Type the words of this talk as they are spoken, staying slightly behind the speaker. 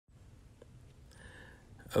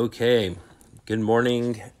Okay, good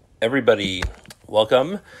morning, everybody.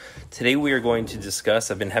 Welcome. Today we are going to discuss,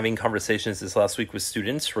 I've been having conversations this last week with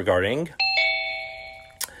students regarding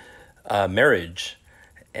marriage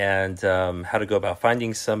and how to go about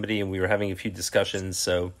finding somebody, and we were having a few discussions.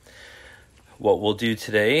 So what we'll do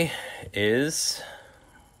today is,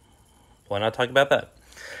 why not talk about that?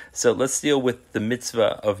 So let's deal with the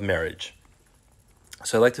mitzvah of marriage.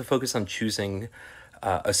 So I like to focus on choosing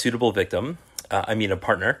a suitable victim, a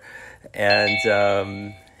partner,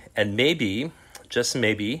 and maybe, just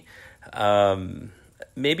maybe,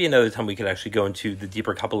 maybe another time we could actually go into the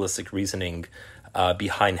deeper Kabbalistic reasoning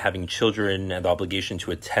behind having children and the obligation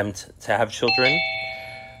to attempt to have children.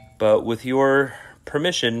 But with your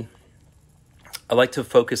permission, I'd like to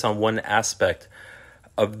focus on one aspect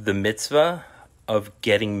of the mitzvah of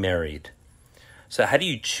getting married. So how do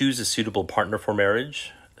you choose a suitable partner for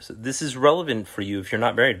marriage? So this is relevant for you if you're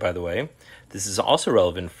not married, by the way. This is also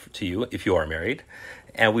relevant to you if you are married.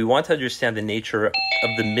 And we want to understand the nature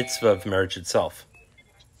of the mitzvah of marriage itself.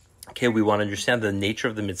 Okay, we want to understand the nature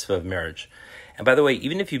of the mitzvah of marriage. And by the way,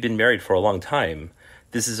 even if you've been married for a long time,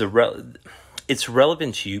 this is it's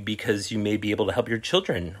relevant to you because you may be able to help your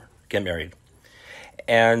children get married.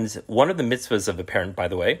 And one of the mitzvahs of a parent, by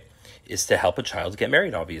the way, is to help a child get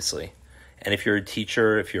married, obviously. And if you're a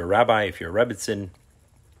teacher, if you're a rabbi, if you're a rebbitzin,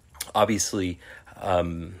 obviously,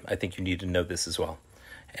 I think you need to know this as well.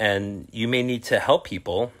 And you may need to help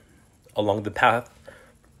people along the path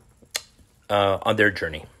on their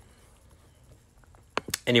journey.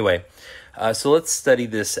 Anyway, so let's study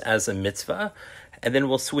this as a mitzvah, and then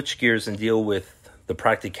we'll switch gears and deal with the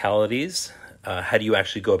practicalities. How do you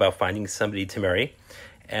actually go about finding somebody to marry?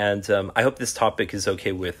 And I hope this topic is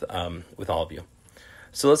okay with all of you.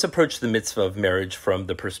 So let's approach the mitzvah of marriage from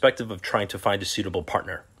the perspective of trying to find a suitable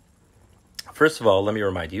partner. First of all, let me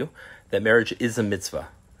remind you that marriage is a mitzvah.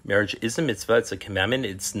 Marriage is a mitzvah. It's a commandment.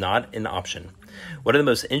 It's not an option. One of the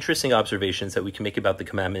most interesting observations that we can make about the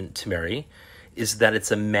commandment to marry is that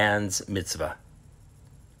it's a man's mitzvah.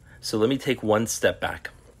 So let me take one step back.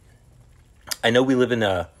 I know we live in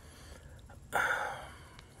a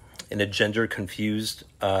gender-confused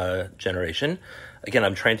generation. Again,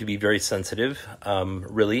 I'm trying to be very sensitive,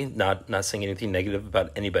 really, not saying anything negative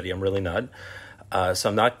about anybody. I'm really not. So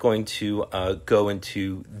I'm not going to go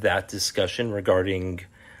into that discussion regarding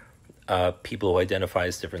people who identify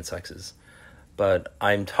as different sexes. But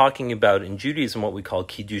I'm talking about in Judaism what we call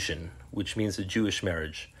kiddushin, which means a Jewish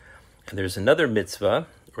marriage. And there's another mitzvah,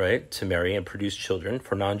 right, to marry and produce children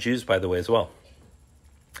for non-Jews, by the way, as well.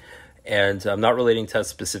 And I'm not relating to that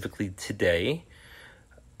specifically today.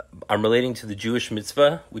 I'm relating to the Jewish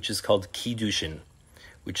mitzvah, which is called kiddushin,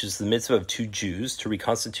 which is the mitzvah of two Jews to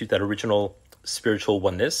reconstitute that original spiritual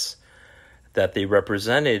oneness that they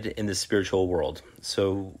represented in the spiritual world.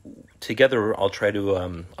 So together, I'll try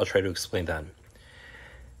to explain that.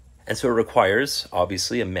 And so it requires,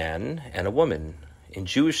 obviously, a man and a woman. In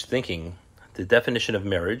Jewish thinking, the definition of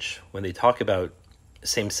marriage, when they talk about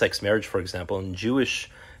same-sex marriage, for example, in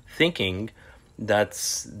Jewish thinking,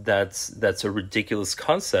 that's a ridiculous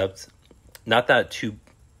concept. Not that two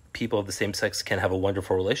people of the same sex can have a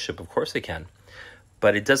wonderful relationship. Of course they can.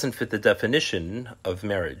 But it doesn't fit the definition of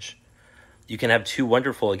marriage. You can have you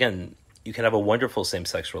can have a wonderful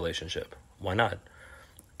same-sex relationship. Why not?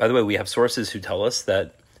 By the way, we have sources who tell us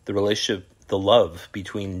that the relationship, the love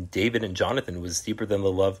between David and Jonathan was deeper than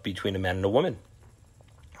the love between a man and a woman.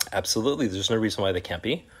 Absolutely. There's no reason why they can't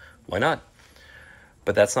be. Why not?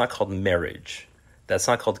 But that's not called marriage. That's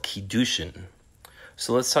not called kiddushin.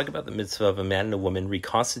 So let's talk about the mitzvah of a man and a woman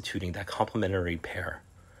reconstituting that complementary pair,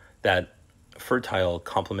 that fertile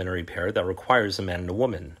complementary pair that requires a man and a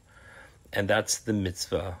woman. And that's the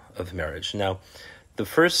mitzvah of marriage. Now, the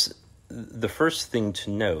first thing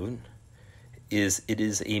to note is it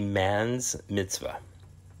is a man's mitzvah.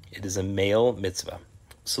 It is a male mitzvah.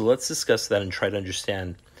 So let's discuss that and try to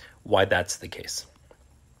understand why that's the case.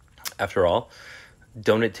 After all,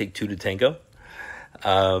 don't it take two to tango?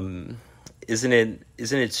 Isn't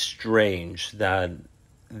it strange that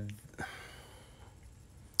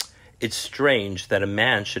a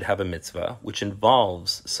man should have a mitzvah which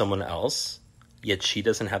involves someone else, yet she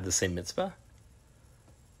doesn't have the same mitzvah?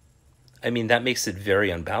 I mean, that makes it very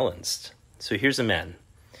unbalanced. So here's a man.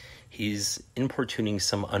 He's importuning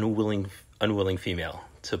some unwilling female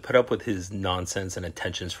to put up with his nonsense and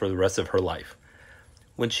attentions for the rest of her life,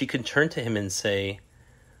 when she can turn to him and say,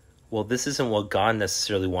 well, this isn't what God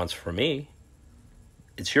necessarily wants for me.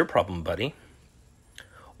 It's your problem, buddy.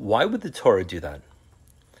 Why would the Torah do that?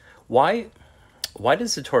 Why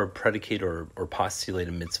does the Torah predicate or postulate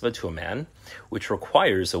a mitzvah to a man, which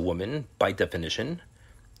requires a woman, by definition,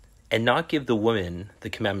 and not give the woman the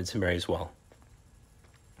commandment to marry as well.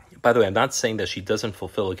 By the way, I'm not saying that she doesn't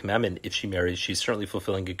fulfill a commandment if she marries. She's certainly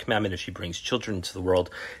fulfilling a commandment if she brings children into the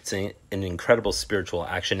world. It's an incredible spiritual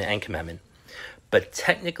action and commandment. But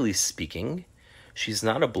technically speaking, she's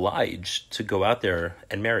not obliged to go out there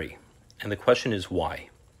and marry. And the question is why?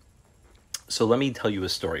 So let me tell you a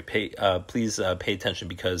story. Please pay attention,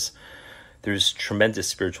 because there's tremendous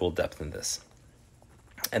spiritual depth in this.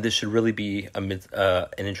 And this should really be an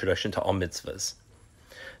introduction to all mitzvahs.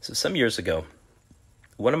 So some years ago,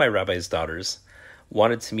 one of my rabbi's daughters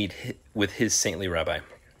wanted to meet with his saintly rabbi,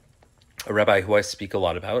 a rabbi who I speak a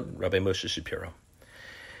lot about, Rabbi Moshe Shapiro.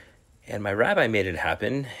 And my rabbi made it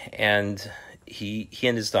happen, and he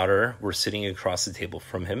and his daughter were sitting across the table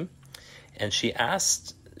from him, and she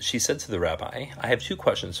said to the rabbi, I have two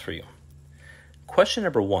questions for you. Question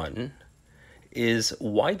number one is,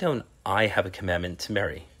 why don't I have a commandment to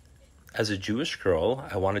marry? As a Jewish girl,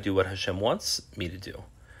 I want to do what Hashem wants me to do.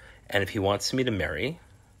 And if he wants me to marry,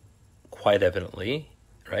 quite evidently,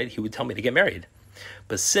 right, he would tell me to get married.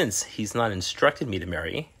 But since he's not instructed me to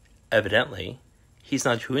marry, evidently, he's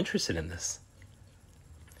not too interested in this.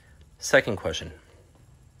 Second question.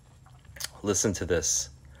 Listen to this.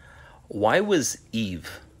 Why was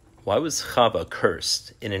Chava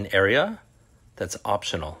cursed in an area that's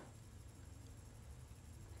optional?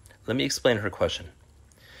 Let me explain her question.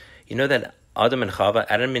 You know that Adam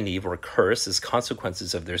and Eve were cursed as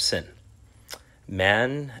consequences of their sin.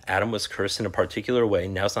 Adam was cursed in a particular way.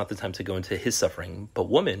 Now's not the time to go into his suffering. But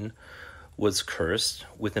woman was cursed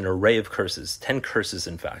with an array of curses, 10 curses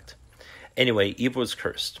in fact. Anyway, Eve was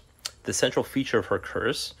cursed. The central feature of her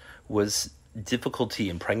curse was difficulty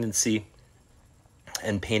in pregnancy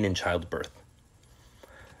and pain in childbirth.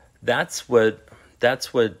 That's what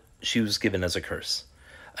she was given as a curse.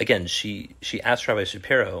 Again, she asked Rabbi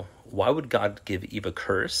Shapiro, why would God give Eve a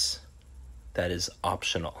curse that is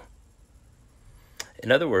optional?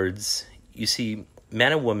 In other words, you see,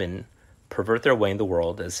 man and woman pervert their way in the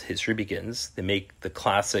world as history begins. They make the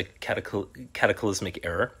classic cataclysmic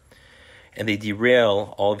error, and they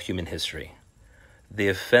derail all of human history. They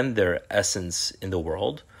offend their essence in the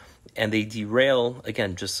world, and they derail,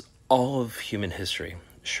 again, just all of human history.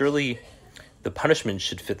 Surely the punishment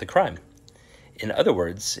should fit the crime. In other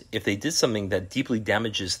words, if they did something that deeply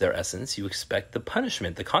damages their essence, you expect the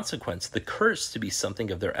punishment, the consequence, the curse to be something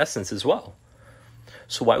of their essence as well.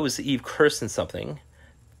 So why was Eve cursed in something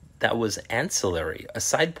that was ancillary, a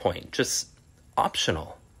side point, just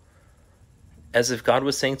optional? As if God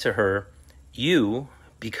was saying to her,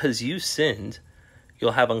 because you sinned,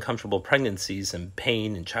 you'll have uncomfortable pregnancies and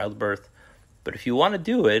pain and childbirth. But if you want to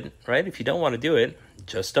do it, right? If you don't want to do it,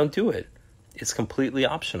 just don't do it. It's completely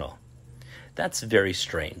optional. That's very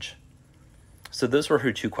strange. So those were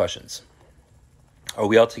her two questions. Are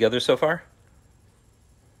we all together so far?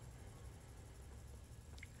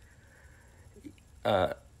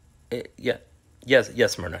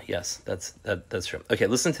 Yes, Myrna. Yes, that's true. Okay,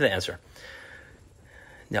 listen to the answer.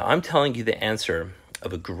 Now, I'm telling you the answer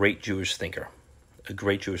of a great Jewish thinker,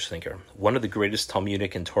 one of the greatest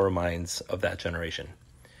Talmudic and Torah minds of that generation.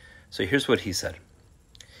 So here's what he said.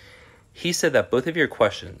 He said that both of your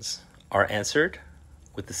questions are answered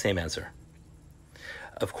with the same answer.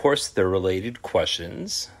 Of course, they're related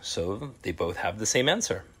questions, so they both have the same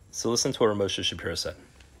answer. So listen to what Moshe Shapiro said.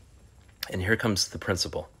 And here comes the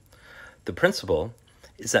principle. The principle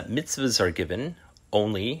is that mitzvahs are given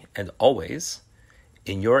only and always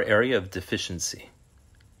in your area of deficiency.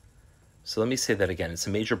 So let me say that again. It's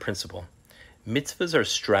a major principle. Mitzvahs are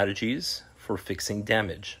strategies for fixing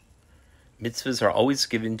damage. Mitzvahs are always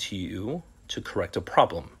given to you to correct a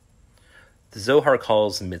problem. The Zohar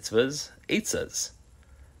calls mitzvahs eitzas.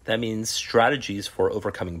 That means strategies for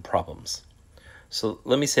overcoming problems. So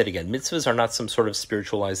let me say it again. Mitzvahs are not some sort of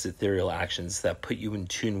spiritualized ethereal actions that put you in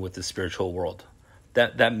tune with the spiritual world.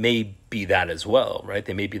 That may be that as well, right?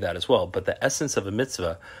 They may be that as well. But the essence of a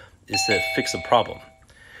mitzvah is to fix a problem.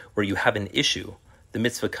 Where you have an issue, the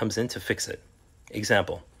mitzvah comes in to fix it.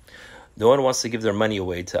 Example, no one wants to give their money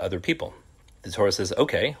away to other people. The Torah says,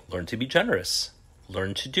 okay, learn to be generous.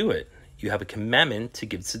 Learn to do it. You have a commandment to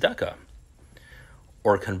give tzedakah.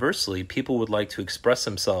 Or conversely, people would like to express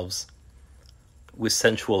themselves with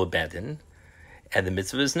sensual abandon, and the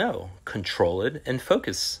mitzvah is no. Control it and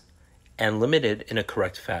focus, and limit it in a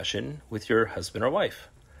correct fashion with your husband or wife.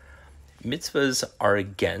 Mitzvahs are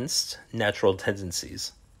against natural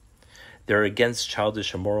tendencies. They're against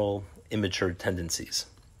childish, immoral, immature tendencies.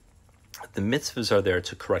 The mitzvahs are there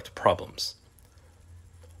to correct problems.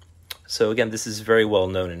 So again, this is very well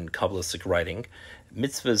known in Kabbalistic writing.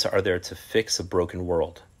 Mitzvahs are there to fix a broken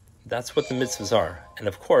world. That's what the mitzvahs are. And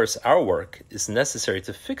of course, our work is necessary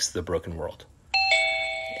to fix the broken world.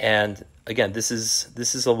 And again, this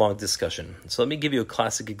is a long discussion. So let me give you a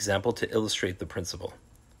classic example to illustrate the principle.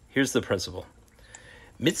 Here's the principle.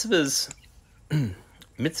 Mitzvahs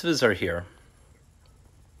are here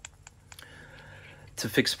to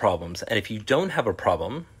fix problems. And if you don't have a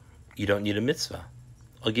problem, you don't need a mitzvah.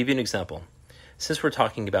 I'll give you an example. Since we're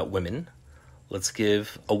talking about women, let's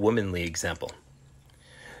give a womanly example.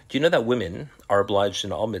 Do you know that women are obliged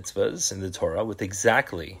in all mitzvahs in the Torah with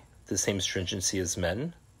exactly the same stringency as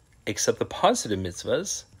men, except the positive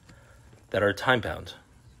mitzvahs that are time-bound?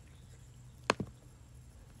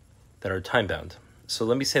 So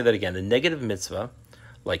let me say that again. A negative mitzvah,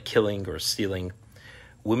 like killing or stealing,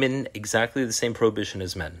 women exactly the same prohibition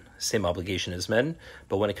as men, same obligation as men,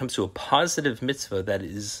 but when it comes to a positive mitzvah that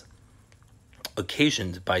is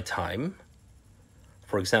occasioned by time,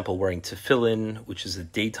 for example, wearing tefillin, which is a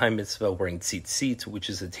daytime mitzvah, wearing tzitzit, which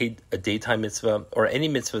is a daytime mitzvah, or any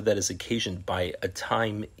mitzvah that is occasioned by a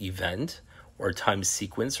time event or a time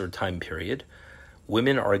sequence or time period,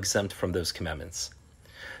 women are exempt from those commandments.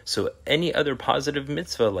 So any other positive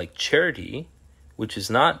mitzvah like charity, which is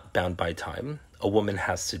not bound by time, a woman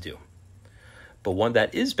has to do. But one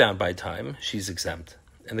that is bound by time, she's exempt.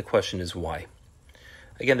 And the question is why?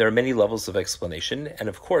 Again, there are many levels of explanation, and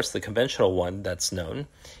of course, the conventional one that's known,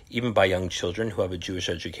 even by young children who have a Jewish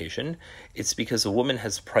education, it's because a woman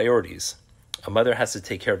has priorities. A mother has to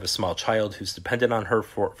take care of a small child who's dependent on her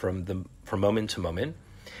from moment to moment,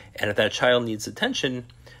 and if that child needs attention,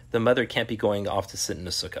 the mother can't be going off to sit in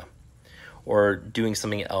a sukkah or doing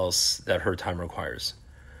something else that her time requires.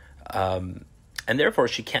 And therefore,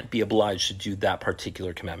 she can't be obliged to do that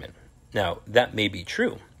particular commandment. Now, that may be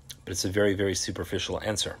true, but it's a very, very superficial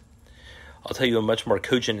answer. I'll tell you a much more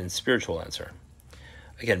cogent and spiritual answer.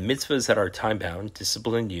 Again, mitzvahs that are time-bound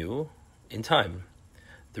discipline you in time.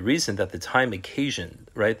 The reason that the time occasion,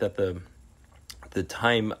 right, that the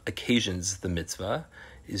time occasions the mitzvah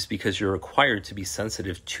is because you're required to be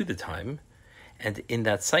sensitive to the time and in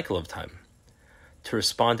that cycle of time, to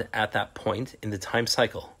respond at that point in the time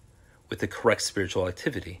cycle with the correct spiritual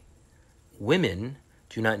activity. Women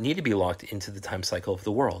do not need to be locked into the time cycle of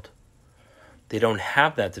the world. They don't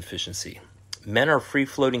have that deficiency. Men are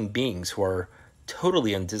free-floating beings who are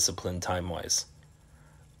totally undisciplined time-wise.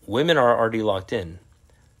 Women are already locked in.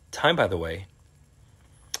 Time, by the way,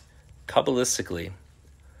 Kabbalistically,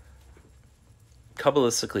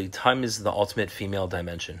 time is the ultimate female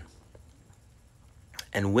dimension.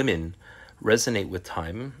 And women resonate with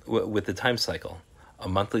time, with the time cycle. A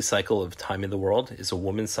monthly cycle of time in the world is a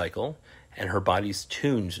woman's cycle, and her body's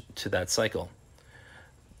tuned to that cycle.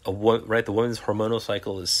 The woman's hormonal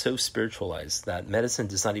cycle is so spiritualized that medicine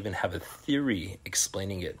does not even have a theory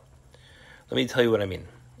explaining it. Let me tell you what I mean.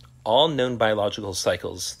 All known biological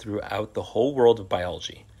cycles throughout the whole world of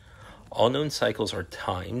biology, all known cycles are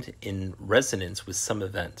timed in resonance with some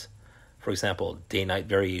event. For example, day-night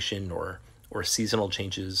variation or seasonal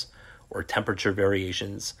changes or temperature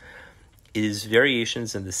variations. It is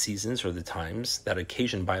variations in the seasons or the times that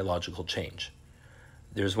occasion biological change.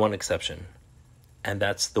 There's one exception, and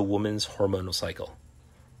that's the woman's hormonal cycle.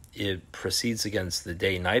 It proceeds against the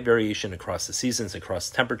day-night variation across the seasons, across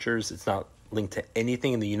temperatures. It's not linked to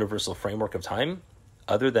anything in the universal framework of time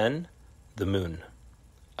other than the moon.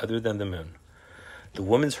 The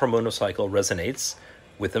woman's hormonal cycle resonates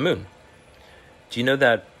with the moon. Do you know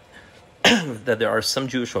that that there are some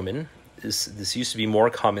Jewish women, this used to be more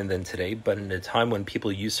common than today, but in a time when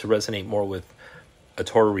people used to resonate more with a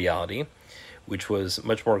Torah reality, which was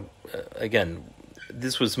much more,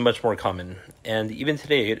 this was much more common. And even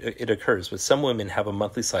today it occurs, but some women have a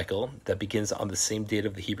monthly cycle that begins on the same date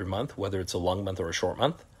of the Hebrew month, whether it's a long month or a short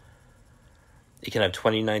month. It can have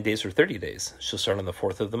 29 days or 30 days. She'll start on the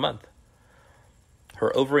 4th of the month.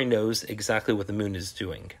 Her ovary knows exactly what the moon is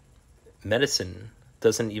doing. Medicine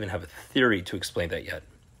doesn't even have a theory to explain that yet.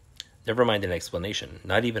 Never mind an explanation,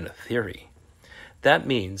 not even a theory. That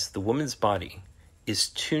means the woman's body is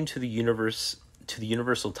tuned to the universe, to the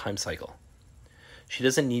universal time cycle. She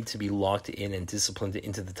doesn't need to be locked in and disciplined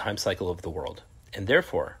into the time cycle of the world. And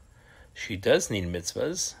therefore, she does need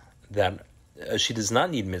mitzvahs that she does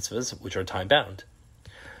not need mitzvahs which are time-bound.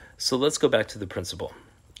 So let's go back to the principle.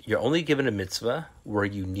 You're only given a mitzvah where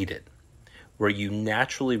you need it, where you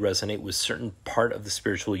naturally resonate with certain part of the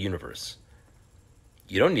spiritual universe.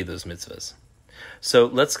 You don't need those mitzvahs. So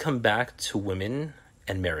let's come back to women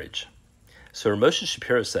and marriage. So Moshe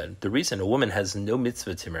Shapiro said, the reason a woman has no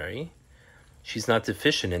mitzvah to marry, she's not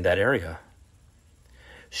deficient in that area.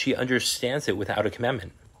 She understands it without a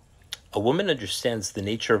commandment. A woman understands the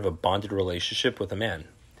nature of a bonded relationship with a man.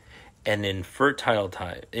 and in fertile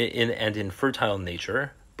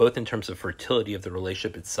nature, both in terms of fertility of the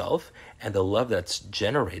relationship itself and the love that's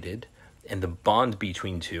generated and the bond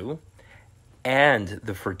between two, and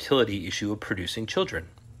the fertility issue of producing children.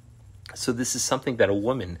 So this is something that a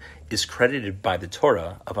woman is credited by the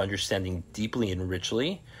Torah of understanding deeply and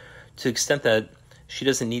richly, to the extent that she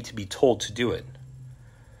doesn't need to be told to do it.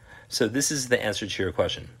 So this is the answer to your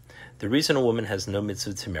question. The reason a woman has no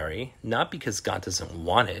mitzvah to marry, not because God doesn't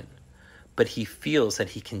want it, but he feels that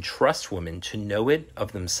he can trust women to know it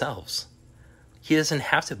of themselves. He doesn't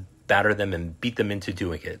have to batter them and beat them into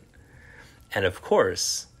doing it. And of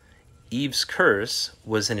course, Eve's curse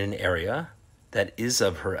was in an area that is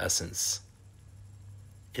of her essence.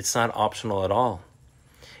 It's not optional at all.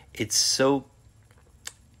 It's so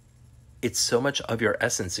much of your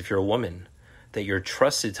essence, if you're a woman, that you're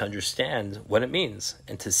trusted to understand what it means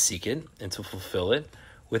and to seek it and to fulfill it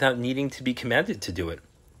without needing to be commanded to do it.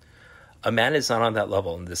 A man is not on that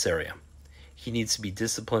level in this area. He needs to be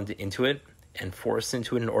disciplined into it and forced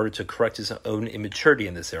into it in order to correct his own immaturity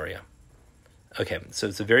in this area. Okay, so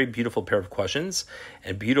it's a very beautiful pair of questions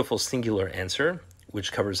and beautiful singular answer,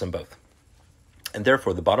 which covers them both. And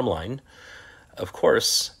therefore, the bottom line, of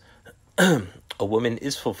course, a woman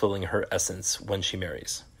is fulfilling her essence when she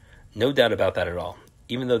marries. No doubt about that at all,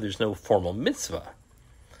 even though there's no formal mitzvah.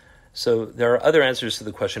 So there are other answers to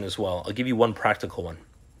the question as well. I'll give you one practical one.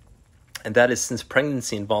 And that is, since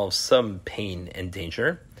pregnancy involves some pain and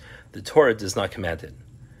danger, the Torah does not command it.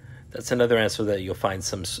 That's another answer that you'll find in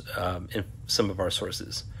some of our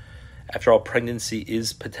sources. After all, pregnancy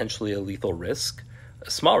is potentially a lethal risk,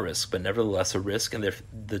 a small risk, but nevertheless a risk, and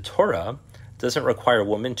the Torah doesn't require a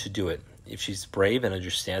woman to do it. If she's brave and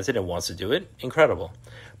understands it and wants to do it, incredible.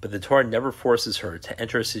 But the Torah never forces her to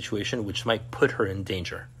enter a situation which might put her in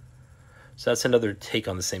danger. So that's another take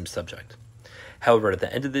on the same subject. However, at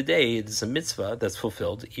the end of the day, it is a mitzvah that's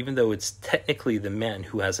fulfilled, even though it's technically the man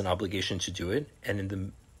who has an obligation to do it. And in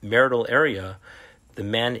the marital area, the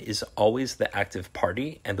man is always the active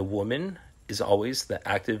party and the woman is always the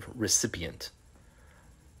active recipient.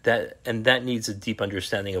 That needs a deep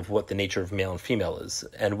understanding of what the nature of male and female is.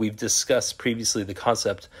 And we've discussed previously the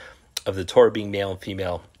concept of the Torah being male and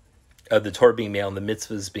female, of the Torah being male and the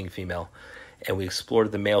mitzvahs being female. And we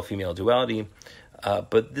explored the male-female duality.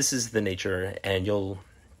 But this is the nature, and you'll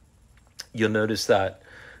notice that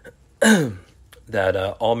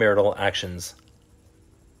all marital actions.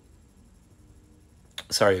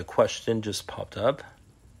 Sorry, a question just popped up.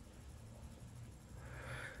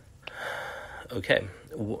 Okay,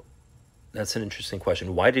 that's an interesting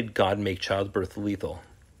question. Why did God make childbirth lethal?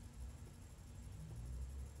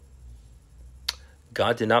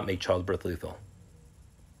 God did not make childbirth lethal.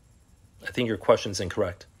 I think your question's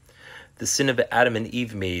incorrect. The sin of Adam and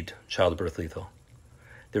Eve made childbirth lethal.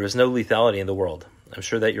 There is no lethality in the world. I'm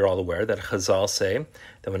sure that you're all aware that Chazal say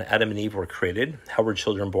that when Adam and Eve were created, how were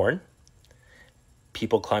children born?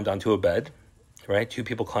 People climbed onto a bed, right? 2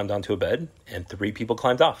 people climbed onto a bed, and 3 people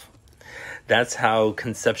climbed off. That's how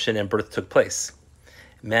conception and birth took place.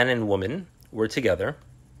 Man and woman were together,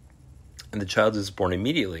 and the child is born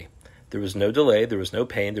immediately. There was no delay, there was no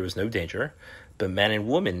pain, there was no danger. But man and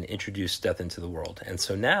woman introduced death into the world. And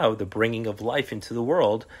so now the bringing of life into the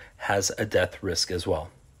world has a death risk as well.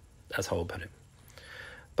 That's how we'll put it.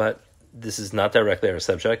 But this is not directly our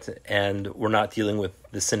subject, and we're not dealing with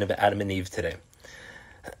the sin of Adam and Eve today.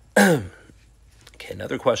 Okay,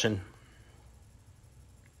 another question.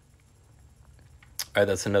 All right,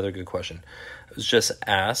 that's another good question. I was just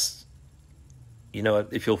asked, you know,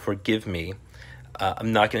 if you'll forgive me,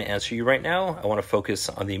 I'm not going to answer you right now. I want to focus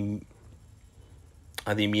on the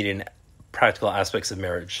immediate practical aspects of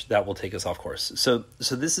marriage. That will take us off course. So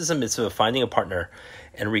this is a mitzvah of finding a partner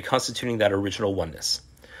and reconstituting that original oneness.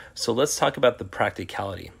 So let's talk about the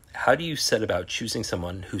practicality. How do you set about choosing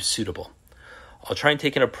someone who's suitable? I'll try and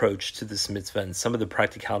take an approach to this mitzvah and some of the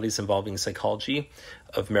practicalities involving psychology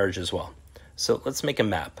of marriage as well. So let's make a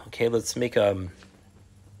map, okay? Let's make a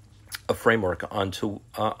framework on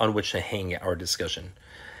which to hang our discussion.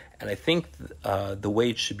 And I think the way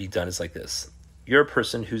it should be done is like this. You're a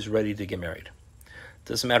person who's ready to get married.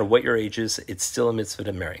 Doesn't matter what your age is, it's still a mitzvah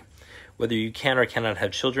to marry. Whether you can or cannot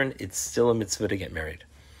have children, it's still a mitzvah to get married.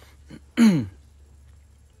 How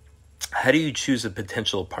do you choose a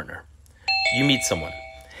potential partner? You meet someone,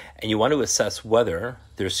 and you want to assess whether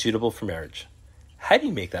they're suitable for marriage. How do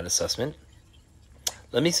you make that assessment?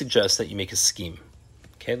 Let me suggest that you make a scheme.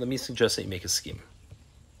 Okay, let me suggest that you make a scheme.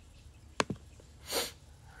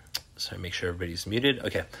 So make sure everybody's muted.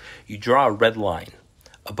 Okay, you draw a red line.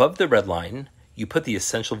 Above the red line, you put the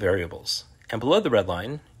essential variables. And below the red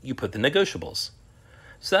line, you put the negotiables.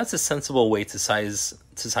 So that's a sensible way to size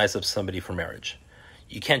up somebody for marriage.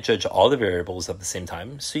 You can't judge all the variables at the same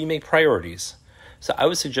time, so you make priorities. So I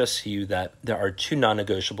would suggest to you that there are two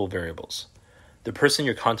non-negotiable variables. The person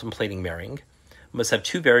you're contemplating marrying must have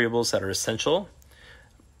two variables that are essential,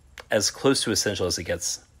 as close to essential as it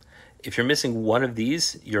gets. If you're missing one of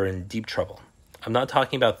these, you're in deep trouble. I'm not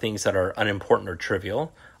talking about things that are unimportant or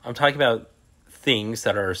trivial. I'm talking about things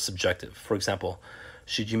that are subjective. For example,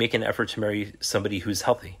 should you make an effort to marry somebody who's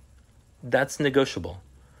healthy? That's negotiable.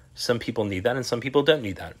 Some people need that and some people don't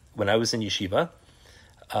need that. When I was in yeshiva,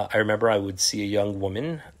 I remember I would see a young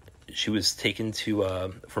woman. She was taken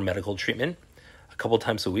for medical treatment a couple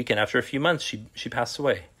times a week, and after a few months, she passed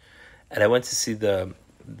away. And I went to see the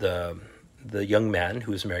young man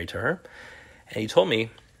who was married to her, and he told me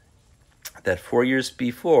that 4 years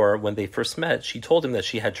before, when they first met, she told him that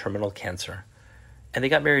she had terminal cancer, and they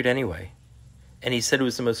got married anyway. And he said it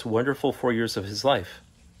was the most wonderful 4 years of his life.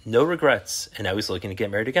 No regrets, and now he's looking to get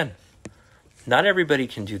married again. Not everybody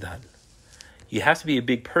can do that. You have to be a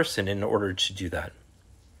big person in order to do that.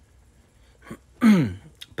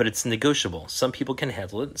 But it's negotiable. Some people can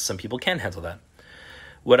handle it, some people can't handle that.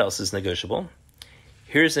 What else is negotiable?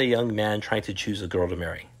 Here's a young man trying to choose a girl to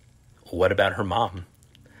marry. What about her mom?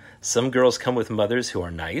 Some girls come with mothers who are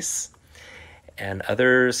nice, and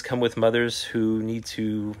others come with mothers who need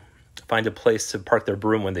to find a place to park their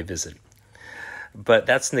broom when they visit. But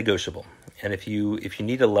that's negotiable. And if you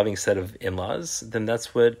need a loving set of in-laws, then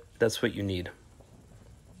that's what you need.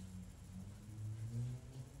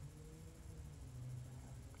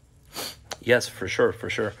 Yes, for sure.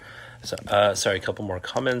 So, sorry, a couple more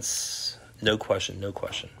comments. No question.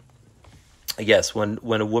 Yes, when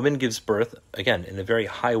a woman gives birth, again, in a very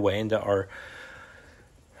high way, and are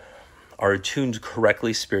attuned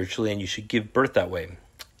correctly spiritually, and you should give birth that way.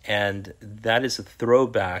 And that is a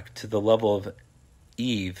throwback to the level of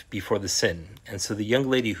Eve before the sin. And so the young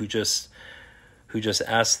lady who just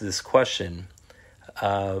asked this question,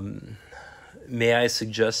 may I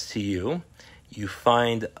suggest to you, you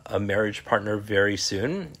find a marriage partner very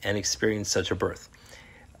soon and experience such a birth.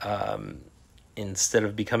 Instead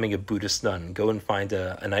of becoming a Buddhist nun, go and find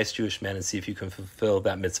a nice Jewish man and see if you can fulfill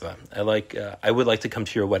that mitzvah. I would like to come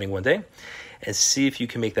to your wedding one day and see if you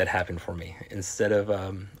can make that happen for me instead of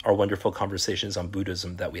our wonderful conversations on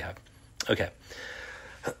Buddhism that we have. Okay.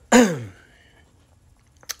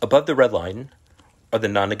 Above the red line are the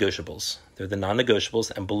non-negotiables. They're the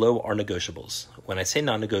non-negotiables, and below are negotiables. When I say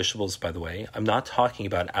non-negotiables, by the way, I'm not talking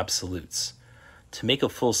about absolutes. To make a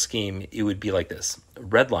full scheme, it would be like this.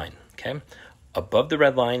 Red line, okay? Above the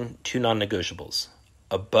red line, two non-negotiables.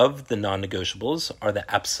 Above the non-negotiables are the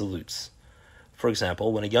absolutes. For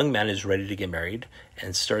example, when a young man is ready to get married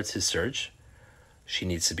and starts his search, she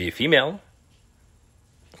needs to be a female.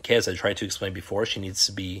 Okay, as I tried to explain before, she needs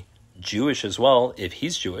to be Jewish as well if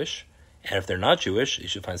he's Jewish. And if they're not Jewish, you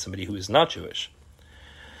should find somebody who is not Jewish.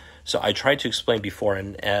 So I tried to explain before,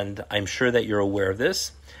 and I'm sure that you're aware of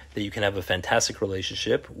this, that you can have a fantastic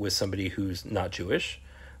relationship with somebody who's not Jewish,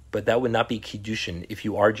 but that would not be Kiddushin if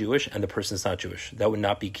you are Jewish and the person's not Jewish. That would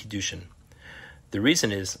not be Kiddushin. The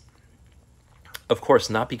reason is, of course,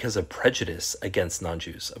 not because of prejudice against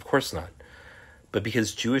non-Jews. Of course not. But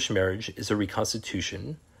because Jewish marriage is a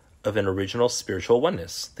reconstitution of an original spiritual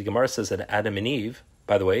oneness. The Gemara says that Adam and Eve,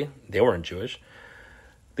 by the way, they weren't Jewish.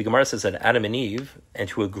 The Gemara says that Adam and Eve, and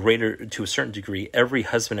to a certain degree, every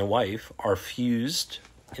husband and wife are fused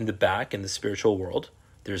in the back in the spiritual world.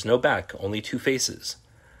 There's no back, only two faces.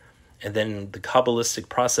 And then the Kabbalistic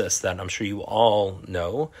process that I'm sure you all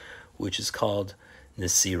know, which is called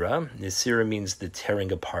Nesira. Nesira means the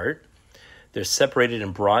tearing apart. They're separated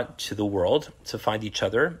and brought to the world to find each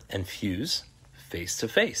other and fuse face to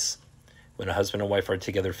face. When a husband and wife are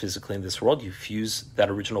together physically in this world, you fuse that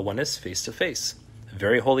original oneness face to face. A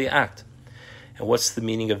very holy act. And what's the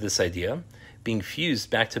meaning of this idea? Being fused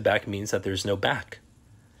back to back means that there's no back.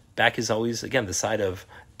 Back is always, again, the side of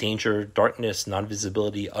danger, darkness,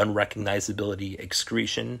 non-visibility, unrecognizability,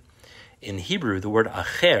 excretion. In Hebrew, the word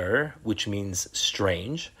acher, which means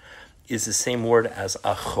strange, is the same word as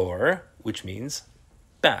achor, which means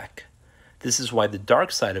back. This is why the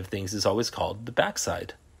dark side of things is always called the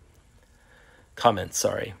backside. Comments,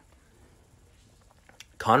 sorry.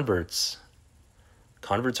 Converts.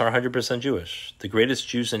 Converts are 100% Jewish. The greatest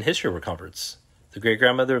Jews in history were converts. The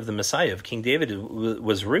great-grandmother of the Messiah, of King David,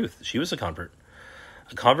 was Ruth. She was a convert.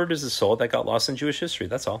 A convert is a soul that got lost in Jewish history.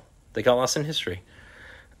 That's all. They got lost in history.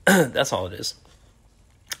 That's all it is.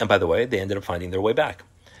 And by the way, they ended up finding their way back.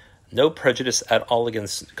 No prejudice at all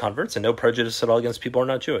against converts, and no prejudice at all against people who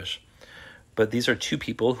are not Jewish. But these are two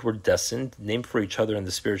people who were destined, named for each other in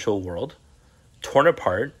the spiritual world, torn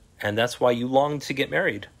apart, and that's why you long to get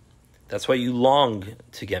married. That's why you long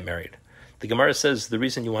to get married. The Gemara says the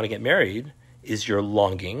reason you want to get married is you're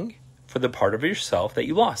longing for the part of yourself that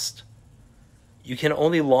you lost. You can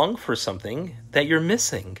only long for something that you're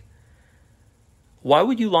missing. Why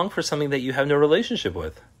would you long for something that you have no relationship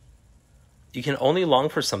with? You can only long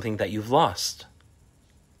for something that you've lost.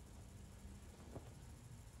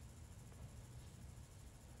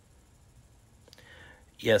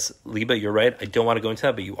 Yes, Liba, you're right. I don't want to go into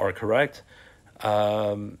that, but you are correct.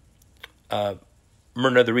 Myrna,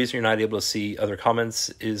 the reason you're not able to see other comments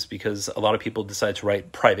is because a lot of people decide to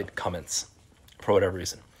write private comments for whatever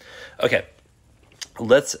reason. Okay,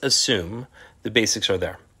 let's assume the basics are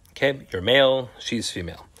there. Okay, you're male, she's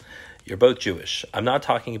female. You're both Jewish. I'm not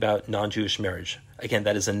talking about non-Jewish marriage. Again,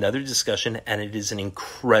 that is another discussion, and it is an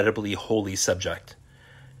incredibly holy subject.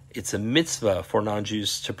 It's a mitzvah for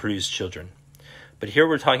non-Jews to produce children. But here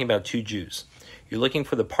we're talking about two Jews. You're looking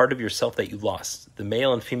for the part of yourself that you lost. The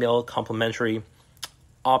male and female complementary,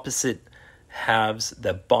 opposite halves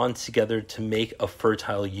that bond together to make a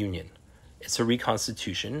fertile union. It's a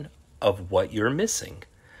reconstitution of what you're missing.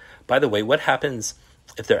 By the way, what happens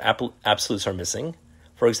if their absolutes are missing?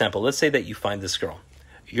 For example, let's say that you find this girl.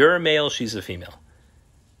 You're a male, she's a female,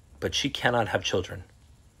 but she cannot have children.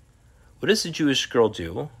 What does a Jewish girl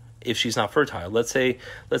do if she's not fertile? Let's say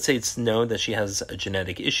it's known that she has a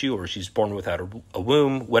genetic issue, or she's born without a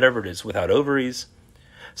womb, whatever it is, without ovaries.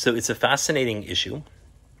 So it's a fascinating issue,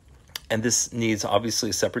 and this needs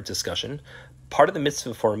obviously a separate discussion. Part of the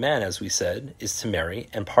mitzvah for a man, as we said, is to marry,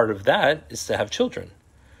 and part of that is to have children.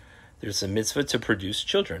 There's a mitzvah to produce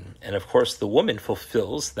children, and of course the woman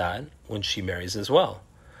fulfills that when she marries as well.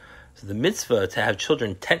 So the mitzvah to have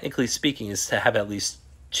children, technically speaking, is to have at least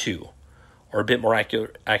two, or a bit more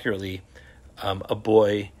accurately, a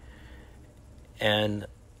boy and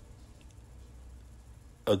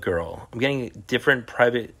a girl. I'm getting different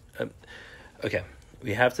private... okay,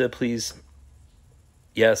 we have to please...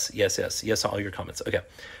 Yes, all your comments. Okay.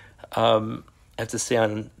 I have to stay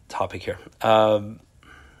on topic here.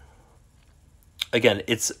 Again,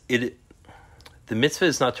 the mitzvah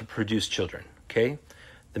is not to produce children, okay?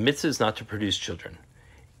 The mitzvah is not to produce children.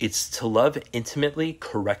 It's to love intimately,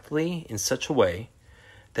 correctly, in such a way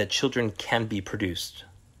that children can be produced.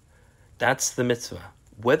 That's the mitzvah.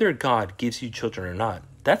 Whether God gives you children or not,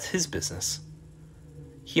 that's his business.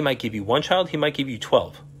 He might give you one child, he might give you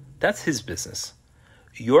 12. That's his business.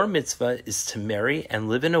 Your mitzvah is to marry and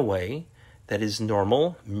live in a way that is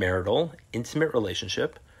normal, marital, intimate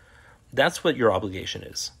relationship. That's what your obligation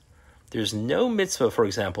is. There's no mitzvah, for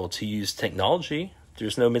example, to use technology.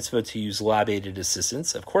 There's no mitzvah to use lab-aided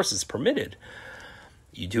assistance. Of course, it's permitted.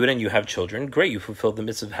 You do it and you have children. Great, you fulfill the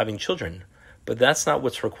mitzvah of having children. But that's not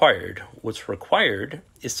what's required. What's required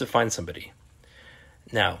is to find somebody.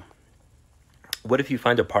 Now, what if you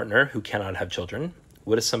find a partner who cannot have children?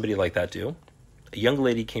 What does somebody like that do? A young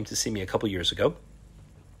lady came to see me a couple years ago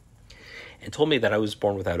and told me that I was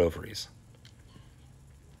born without ovaries.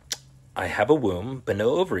 I have a womb, but no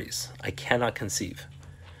ovaries. I cannot conceive.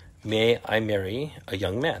 May I marry a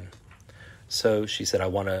young man? So she said,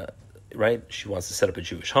 she wants to set up a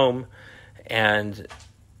Jewish home. And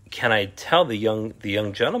can I tell the young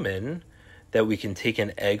gentleman that we can take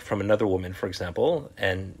an egg from another woman, for example,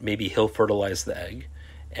 and maybe he'll fertilize the egg,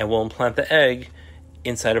 and we'll implant the egg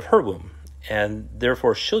inside of her womb, and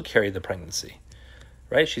therefore she'll carry the pregnancy,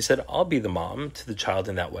 right? She said, I'll be the mom to the child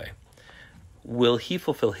in that way. Will he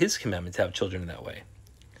fulfill his commandment to have children in that way?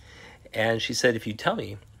 And she said, if you tell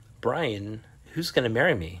me, Brian, who's going to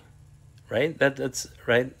marry me? Right? That's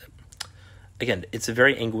right. Again, it's a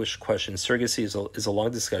very anguished question. Surrogacy is a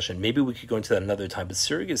long discussion. Maybe we could go into that another time. But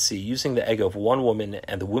surrogacy, using the egg of one woman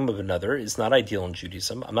and the womb of another, is not ideal in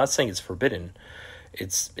Judaism. I'm not saying it's forbidden.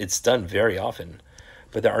 It's done very often.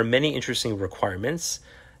 But there are many interesting requirements.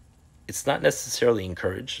 It's not necessarily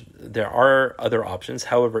encouraged. There are other options.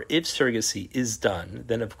 However, if surrogacy is done,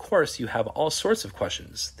 then of course you have all sorts of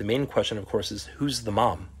questions. The main question, of course, is who's the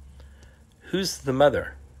mom? Who's the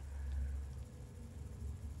mother?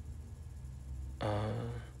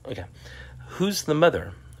 Okay. Who's the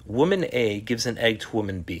mother? Woman A gives an egg to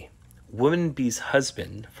woman B. Woman B's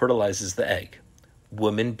husband fertilizes the egg.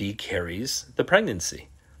 Woman B carries the pregnancy.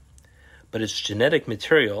 But it's genetic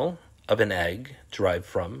material of an egg derived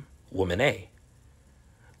from woman A.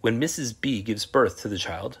 When Mrs. B gives birth to the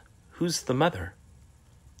child, who's the mother?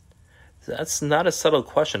 That's not a subtle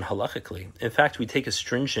question halachically. In fact, we take a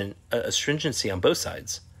stringency on both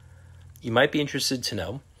sides. You might be interested to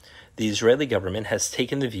know the Israeli government has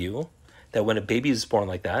taken the view that when a baby is born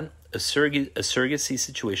like that, a surrogacy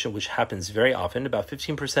situation, which happens very often, about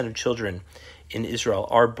 15% of children in Israel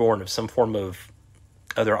are born of some form of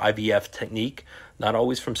other IVF technique, not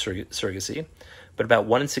always from surrogacy, but about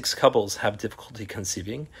 1 in 6 couples have difficulty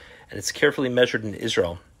conceiving, and it's carefully measured in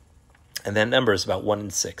Israel, and that number is about 1 in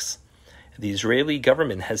 6. The Israeli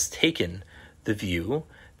government has taken the view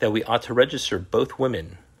that we ought to register both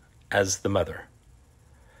women as the mother.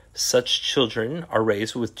 Such children are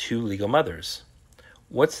raised with 2 legal mothers.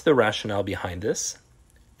 What's the rationale behind this?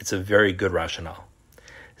 It's a very good rationale.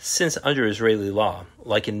 Since under Israeli law,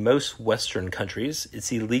 like in most Western countries,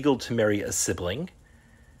 it's illegal to marry a sibling,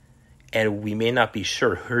 and we may not be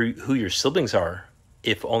sure who your siblings are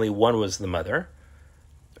if only one was the mother,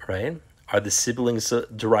 right? Are the siblings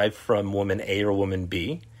derived from woman A or woman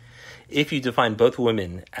B? If you define both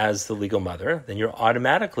women as the legal mother, then you'll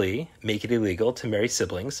automatically make it illegal to marry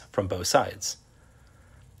siblings from both sides,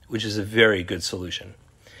 which is a very good solution.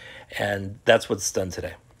 And that's what's done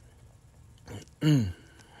today.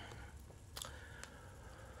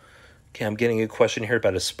 Okay, I'm getting a question here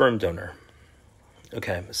about a sperm donor.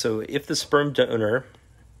 Okay, so if the sperm donor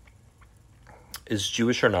is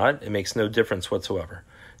Jewish or not, it makes no difference whatsoever.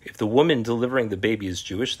 If the woman delivering the baby is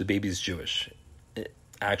Jewish, the baby is Jewish.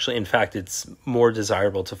 Actually, in fact, it's more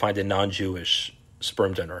desirable to find a non-Jewish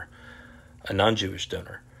sperm donor, a non-Jewish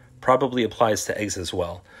donor. Probably applies to eggs as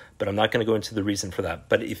well, but I'm not going to go into the reason for that.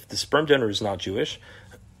 But if the sperm donor is not Jewish,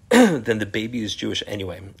 then the baby is Jewish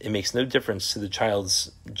anyway. It makes no difference to the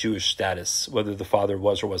child's Jewish status, whether the father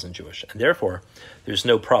was or wasn't Jewish. And therefore, there's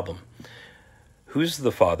no problem. Who's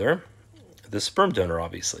the father? The sperm donor,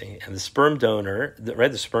 obviously. And the sperm donor,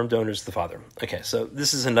 right? The sperm donor is the father. Okay, so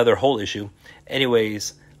this is another whole issue.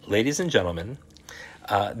 Anyways, ladies and gentlemen,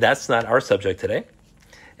 that's not our subject today.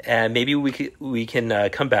 And maybe we can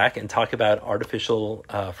come back and talk about artificial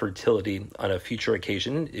fertility on a future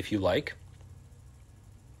occasion, if you like.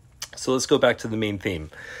 So let's go back to the main theme.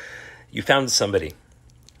 You found somebody.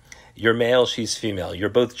 You're male, she's female. You're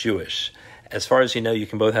both Jewish. As far as you know, you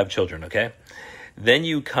can both have children, okay? Then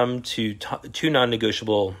you come to 2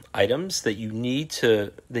 non-negotiable items that you need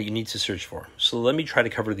to search for. So let me try to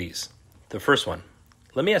cover these. The first one,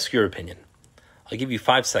 let me ask your opinion. I'll give you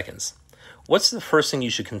 5 seconds. What's the first thing you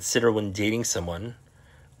should consider when dating someone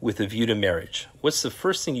with a view to marriage? What's the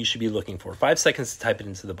first thing you should be looking for? 5 seconds to type it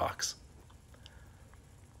into the box.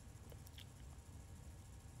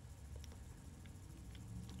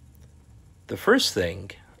 The first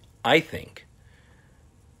thing, I think,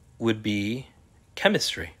 would be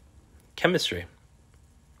chemistry. Chemistry.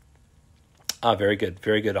 Very good.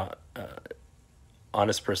 Very good.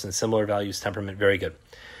 Honest person, similar values, temperament. Very good.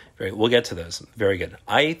 We'll get to those. Very good.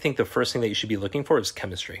 I think the first thing that you should be looking for is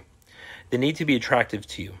chemistry. They need to be attractive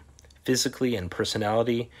to you, physically and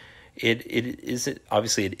personality. It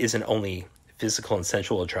isn't only physical and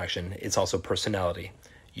sensual attraction. It's also personality.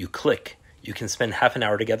 You click. You can spend half an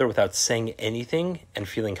hour together without saying anything and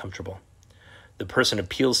feeling comfortable. The person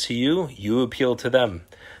appeals to you, you appeal to them.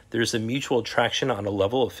 There's a mutual attraction on a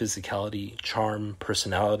level of physicality, charm,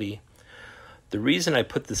 personality. The reason I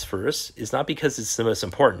put this first is not because it's the most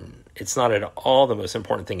important. It's not at all the most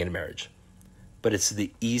important thing in a marriage, but it's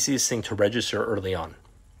the easiest thing to register early on.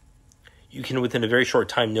 You can, within a very short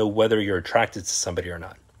time, know whether you're attracted to somebody or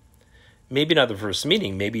not. Maybe not the first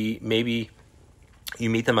meeting. Maybe you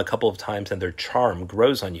meet them a couple of times and their charm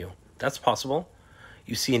grows on you. That's possible.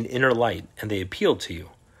 You see an inner light and they appeal to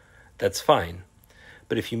you. That's fine.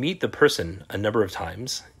 But if you meet the person a number of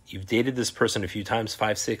times, you've dated this person a few times,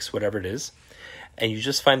 5, 6, whatever it is, and you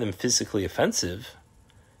just find them physically offensive,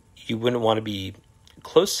 you wouldn't want to be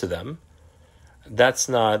close to them, that's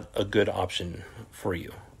not a good option for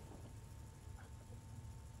you.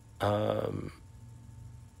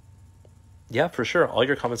 Yeah, for sure. All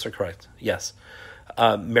your comments are correct. Yes.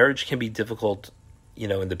 Marriage can be difficult,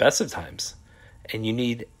 in the best of times. And you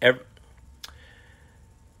need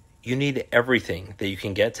everything that you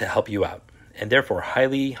can get to help you out. And therefore,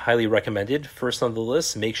 highly, highly recommended. First on the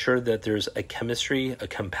list, make sure that there's a chemistry, a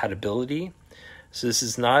compatibility. So this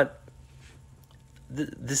isn't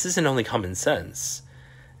only common sense.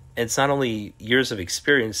 It's not only years of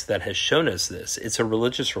experience that has shown us this. It's a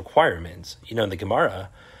religious requirement. In the Gemara,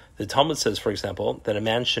 the Talmud says, for example, that a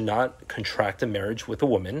man should not contract a marriage with a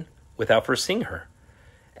woman without first seeing her.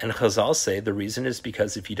 And Chazal say the reason is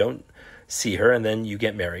because if you don't see her and then you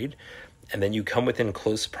get married, and then you come within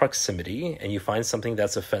close proximity and you find something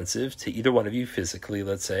that's offensive to either one of you physically,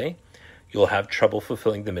 let's say, you'll have trouble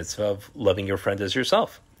fulfilling the mitzvah of loving your friend as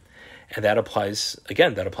yourself. And that applies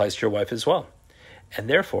to your wife as well. And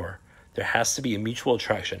therefore, there has to be a mutual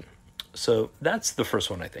attraction. So that's the first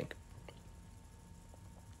one, I think.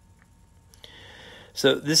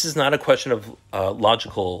 So this is not a question of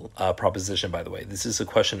logical proposition, by the way. This is a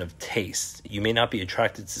question of taste. You may not be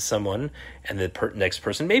attracted to someone, and the next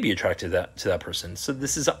person may be attracted to that person. So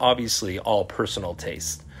this is obviously all personal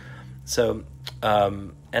taste. So,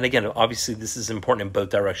 and again, obviously this is important in both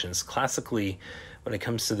directions. Classically, when it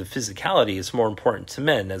comes to the physicality, it's more important to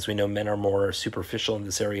men. As we know, men are more superficial in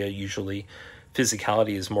this area. Usually,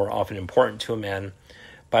 physicality is more often important to a man.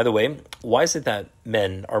 By the way, why is it that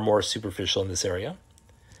men are more superficial in this area?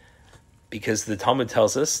 Because the Talmud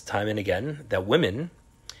tells us time and again that women,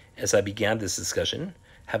 as I began this discussion,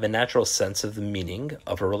 have a natural sense of the meaning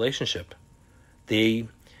of a relationship. They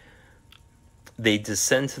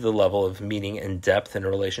descend to the level of meaning and depth in a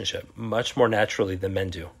relationship much more naturally than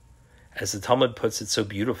men do. As the Talmud puts it so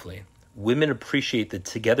beautifully, women appreciate the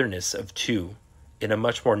togetherness of two in a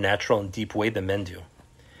much more natural and deep way than men do.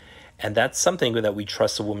 And that's something that we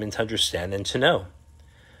trust a woman to understand and to know.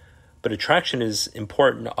 But attraction is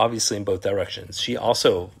important, obviously, in both directions. She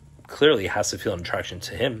also clearly has to feel an attraction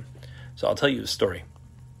to him. So I'll tell you a story.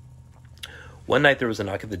 One night there was a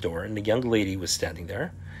knock at the door, and a young lady was standing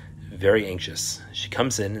there, very anxious. She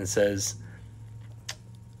comes in and says,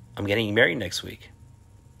 "I'm getting married next week."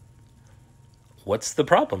 What's the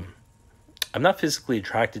problem? I'm not physically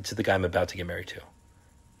attracted to the guy I'm about to get married to.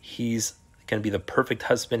 He's going to be the perfect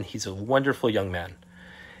husband. He's a wonderful young man.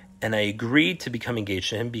 And I agreed to become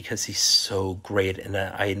engaged to him because he's so great and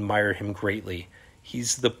I admire him greatly.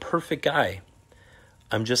 He's the perfect guy.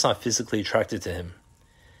 I'm just not physically attracted to him.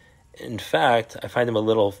 In fact, I find him a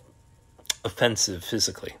little offensive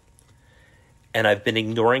physically. And I've been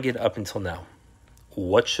ignoring it up until now.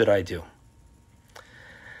 What should I do?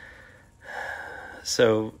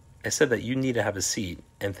 So I said that you need to have a seat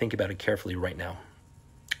and think about it carefully right now.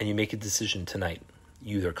 And you make a decision tonight.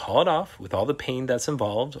 You either call it off with all the pain that's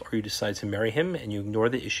involved, or you decide to marry him and you ignore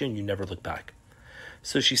the issue and you never look back.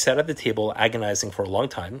 So she sat at the table agonizing for a long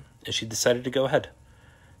time, and she decided to go ahead.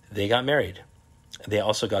 They got married. They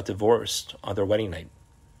also got divorced on their wedding night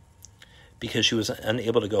because she was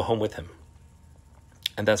unable to go home with him.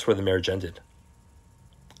 And that's where the marriage ended.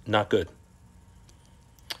 Not good.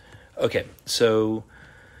 Okay, so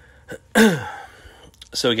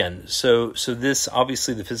this,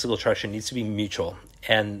 obviously the physical attraction needs to be mutual.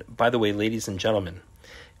 And by the way, ladies and gentlemen,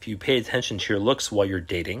 if you pay attention to your looks while you're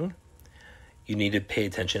dating, you need to pay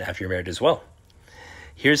attention after you're married as well.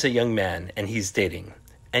 Here's a young man and he's dating,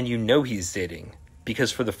 and you know he's dating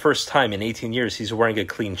because for the first time in 18 years, he's wearing a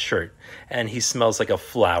clean shirt and he smells like a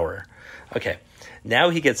flower. Okay, now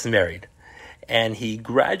he gets married and he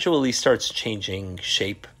gradually starts changing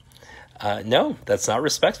shape. No, that's not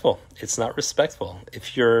respectful. It's not respectful.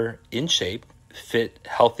 If you're in shape, fit,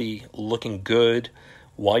 healthy, looking good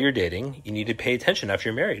while you're dating, you need to pay attention after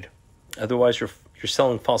you're married. Otherwise, you're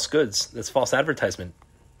selling false goods. That's false advertisement.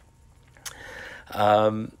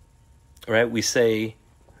 Right? We say,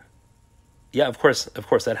 yeah, of course,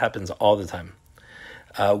 that happens all the time.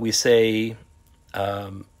 We say,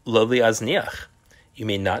 lo li'azniach. You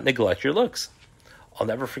may not neglect your looks. I'll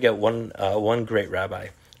never forget one great rabbi.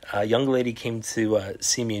 A young lady came to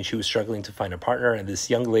see me, and she was struggling to find a partner, and this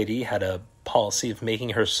young lady had a policy of making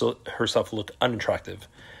herself look unattractive.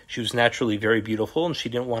 She was naturally very beautiful, and she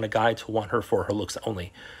didn't want a guy to want her for her looks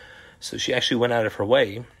only. So she actually went out of her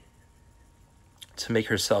way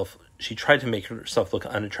she tried to make herself look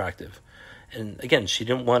unattractive. And again, she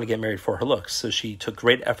didn't want to get married for her looks, so she took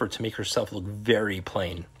great effort to make herself look very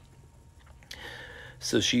plain.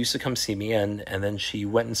 So she used to come see me, and then she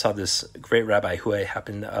went and saw this great rabbi who I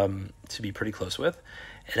happened to be pretty close with.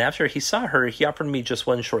 And after he saw her, he offered me just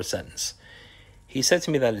one short sentence. He said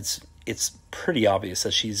to me that it's pretty obvious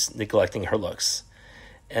that she's neglecting her looks.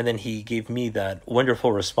 And then he gave me that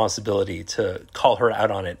wonderful responsibility to call her out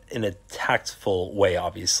on it in a tactful way,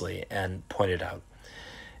 obviously, and point it out.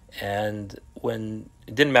 And when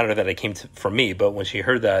it didn't matter that it came from me, but when she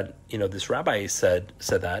heard that, this rabbi said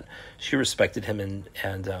that, she respected him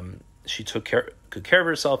and she took good care of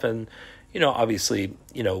herself. And, obviously,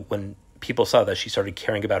 when people saw that she started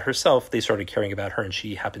caring about herself, they started caring about her, and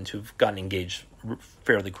she happened to have gotten engaged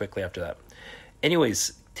fairly quickly after that.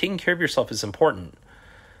 Anyways, taking care of yourself is important,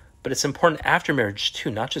 but it's important after marriage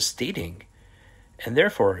too, not just dating. And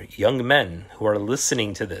therefore, young men who are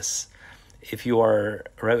listening to this, if you're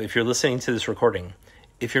listening to this recording,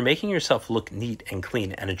 if you're making yourself look neat and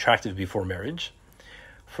clean and attractive before marriage,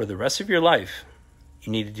 for the rest of your life,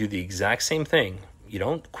 you need to do the exact same thing. You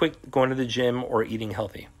don't quit going to the gym or eating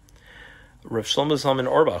healthy. Rav Shlomo Zalman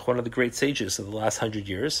Auerbach, one of the great sages of the last 100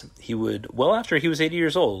 years, after he was 80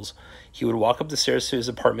 years old, he would walk up the stairs to his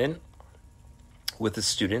apartment with a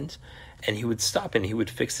student, and he would stop and he would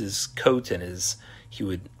fix his coat and He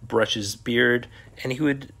would brush his beard, and he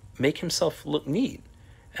would make himself look neat.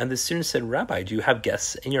 And the student said, "Rabbi, do you have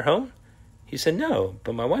guests in your home?" He said, "No,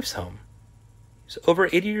 but my wife's home." He's over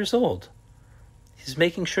 80 years old. He's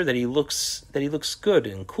making sure that he looks good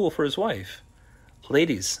and cool for his wife.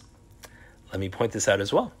 Ladies, let me point this out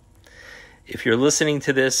as well. If you're listening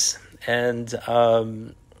to this and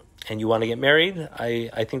you want to get married,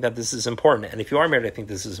 I think that this is important. And if you are married, I think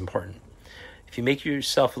this is important. If you make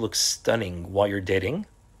yourself look stunning while you're dating,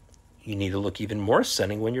 you need to look even more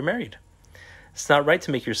stunning when you're married. It's not right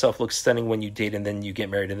to make yourself look stunning when you date and then you get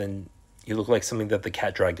married and then you look like something that the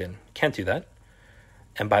cat dragged in. Can't do that.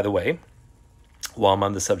 And by the way, while I'm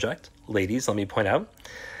on the subject, ladies, let me point out,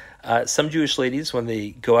 some Jewish ladies, when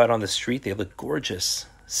they go out on the street, they look gorgeous,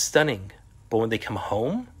 stunning. But when they come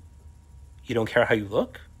home, you don't care how you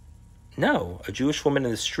look? No, a Jewish woman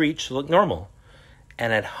in the street should look normal.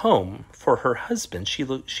 And at home, for her husband, she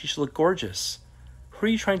should look gorgeous. Who are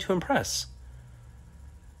you trying to impress?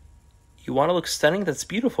 You want to look stunning? That's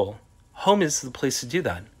beautiful. Home is the place to do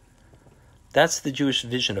that. That's the Jewish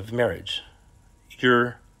vision of marriage.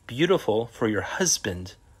 You're beautiful for your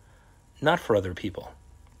husband, not for other people.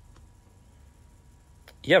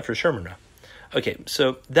 Yeah, for sure, Myrna. Okay,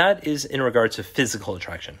 so that is in regard to physical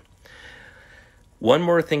attraction. One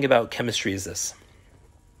more thing about chemistry is this.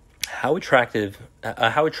 How attracted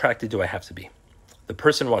do I have to be? The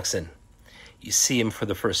person walks in. You see him for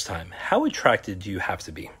the first time. How attracted do you have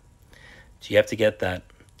to be? Do you have to get that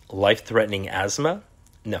life-threatening asthma?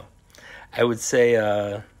 No. I would say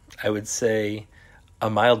a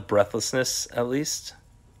mild breathlessness, at least.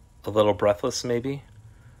 A little breathless, maybe.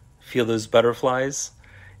 Feel those butterflies.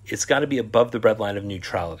 It's got to be above the red line of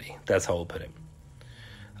neutrality. That's how we'll put it.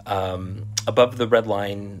 Above the red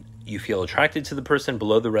line, you feel attracted to the person.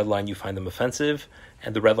 Below the red line, you find them offensive.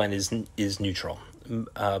 And the red line is neutral.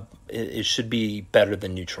 It should be better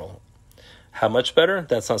than neutral. How much better?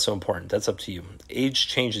 That's not so important. That's up to you. Age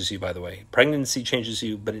changes you, by the way. Pregnancy changes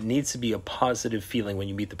you, but it needs to be a positive feeling when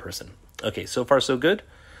you meet the person. Okay, so far so good.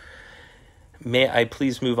 May I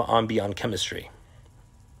please move on beyond chemistry?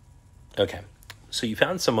 Okay, so you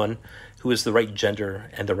found someone who is the right gender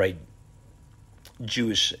and the right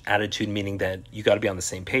Jewish attitude, meaning that you got to be on the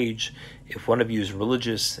same page. If one of you is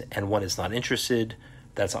religious and one is not interested,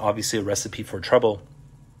 that's obviously a recipe for trouble.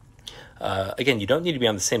 Again, you don't need to be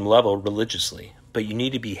on the same level religiously, but you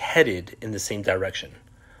need to be headed in the same direction.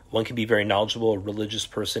 One can be very knowledgeable, a religious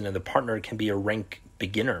person, and the partner can be a rank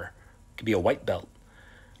beginner, could be a white belt.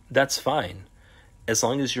 That's fine, as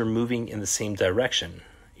long as you're moving in the same direction.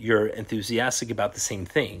 You're enthusiastic about the same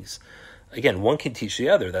things. Again, one can teach the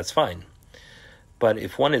other, that's fine. But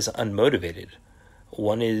if one is unmotivated,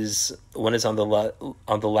 one is on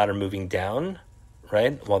the ladder moving down,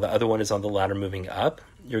 right, while the other one is on the ladder moving up,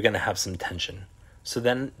 you're going to have some tension. So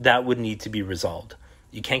then that would need to be resolved.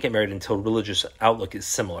 You can't get married until religious outlook is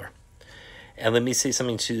similar. And let me say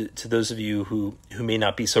something to those of you who may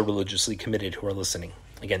not be so religiously committed who are listening.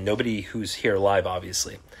 Again, nobody who's here live,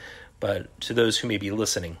 obviously, but to those who may be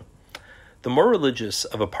listening. The more religious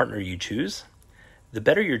of a partner you choose, the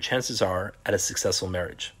better your chances are at a successful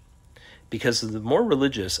marriage. Because the more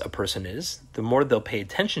religious a person is, the more they'll pay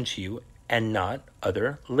attention to you and not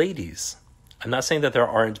other ladies. I'm not saying that there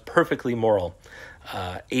aren't perfectly moral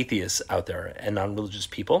atheists out there and non-religious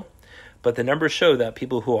people, but the numbers show that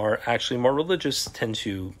people who are actually more religious tend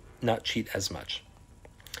to not cheat as much.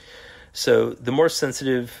 So the more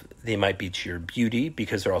sensitive they might be to your beauty,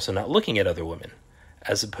 because they're also not looking at other women,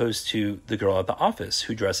 as opposed to the girl at the office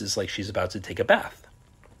who dresses like she's about to take a bath.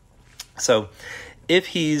 So if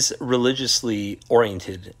he's religiously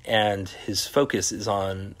oriented and his focus is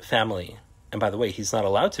on family, and by the way, he's not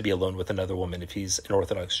allowed to be alone with another woman if he's an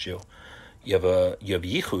Orthodox Jew. You have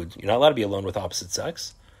yichud. You're not allowed to be alone with opposite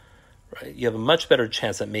sex, right? You have a much better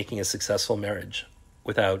chance at making a successful marriage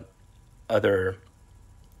without other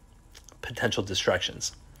potential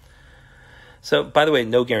distractions. So, by the way,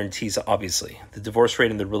 no guarantees, obviously. The divorce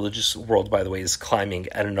rate in the religious world, by the way, is climbing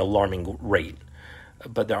at an alarming rate.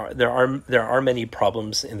 But there are many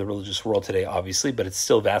problems in the religious world today, obviously, but it's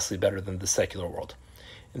still vastly better than the secular world.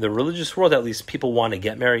 In the religious world, at least, people want to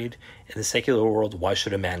get married. In the secular world, why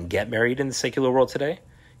should a man get married in the secular world today?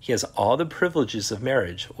 He has all the privileges of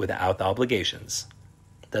marriage without the obligations.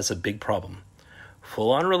 That's a big problem.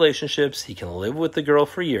 Full-on relationships, he can live with the girl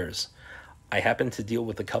for years. I happen to deal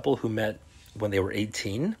with a couple who met when they were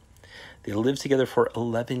 18. They lived together for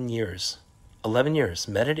 11 years. 11 years,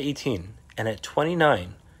 met at 18. And at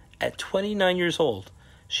 29 years old,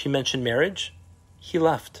 she mentioned marriage. He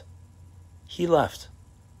left.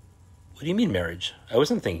 What do you mean marriage? I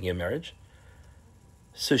wasn't thinking of marriage.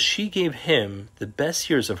 So she gave him the best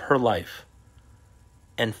years of her life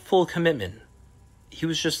and full commitment. He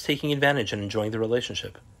was just taking advantage and enjoying the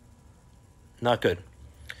relationship. Not good.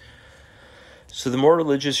 So the more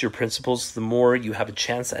religious your principles, the more you have a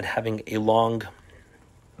chance at having a long-lasting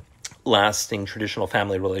traditional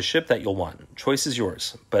family relationship that you'll want. Choice is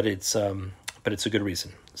yours, but it's a good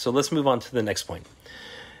reason. So let's move on to the next point.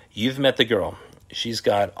 You've met the girl. She's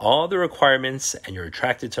got all the requirements and you're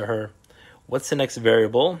attracted to her. What's the next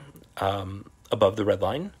variable above the red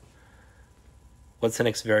line? What's the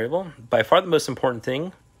next variable? By far the most important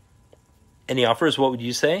thing. Any offers, what would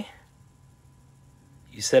you say?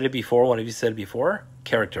 You said it before. One of you said it before.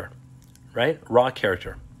 Character, right? Raw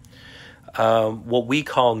character. What we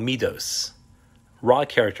call midos. Raw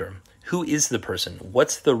character. Who is the person?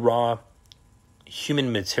 What's the raw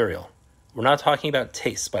human material? We're not talking about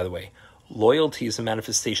taste, by the way. Loyalty is a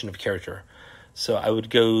manifestation of character. So I would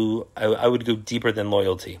go deeper than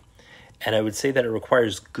loyalty. And I would say that it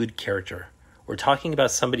requires good character. We're talking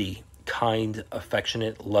about somebody kind,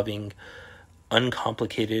 affectionate, loving,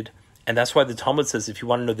 uncomplicated. And that's why the Talmud says if you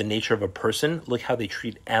want to know the nature of a person, look how they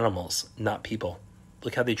treat animals, not people.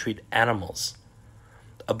 Look how they treat animals.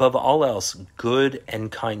 Above all else, good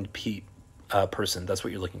and kind person. That's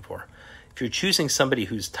what you're looking for. If you're choosing somebody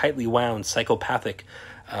who's tightly wound, psychopathic,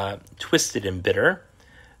 twisted, and bitter,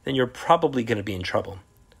 then you're probably going to be in trouble.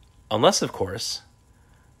 Unless, of course,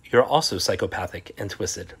 you're also psychopathic and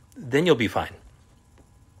twisted. Then you'll be fine.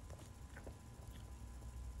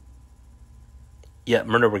 Yeah,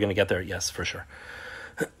 Myrna, we're going to get there. Yes, for sure.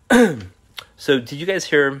 So did you guys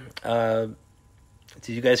hear about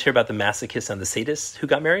the masochist and the sadist who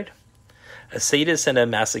got married? A sadist and a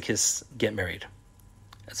masochist get married.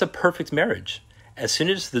 That's a perfect marriage. As soon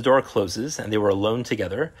as the door closes and they were alone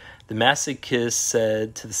together, the masochist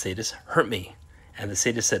said to the sadist, "Hurt me." And the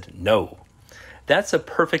sadist said, "No." That's a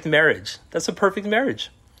perfect marriage. That's a perfect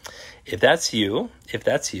marriage. If that's you,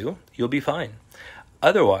 you'll be fine.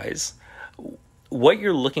 Otherwise, what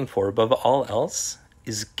you're looking for above all else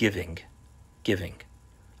is giving. Giving.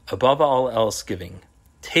 Above all else, giving.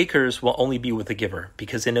 Takers will only be with the giver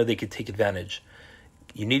because they know they could take advantage.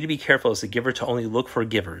 You need to be careful as a giver to only look for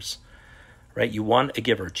givers, right? You want a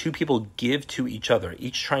giver. Two people give to each other,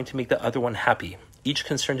 each trying to make the other one happy, each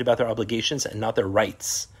concerned about their obligations and not their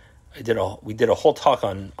rights. We did a whole talk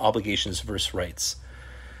on obligations versus rights.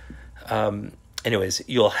 Anyways,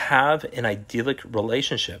 you'll have an idyllic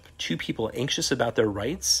relationship. Two people anxious about their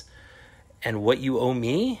rights and what you owe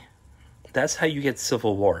me, that's how you get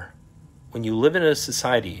civil war. When you live in a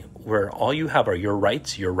society where all you have are your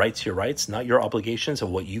rights, not your obligations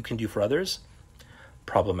and what you can do for others,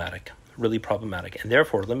 problematic, really problematic. And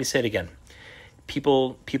therefore, let me say it again.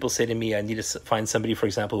 People say to me, I need to find somebody, for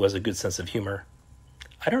example, who has a good sense of humor.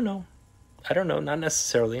 I don't know, not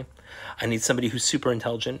necessarily. I need somebody who's super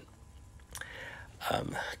intelligent.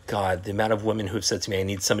 God, the amount of women who have said to me, I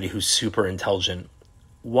need somebody who's super intelligent.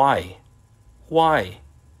 Why? I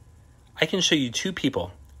can show you two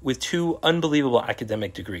people with two unbelievable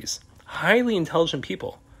academic degrees, highly intelligent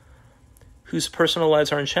people whose personal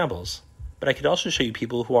lives are in shambles. But I could also show you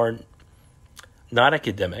people who are not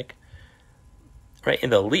academic, right, in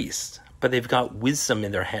the least, but they've got wisdom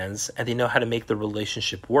in their hands and they know how to make the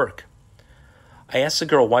relationship work. I asked the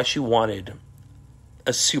girl why she wanted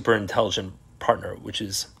a super intelligent partner, which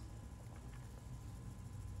is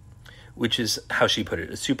how she put it,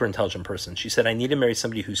 a super intelligent person. She said, I need to marry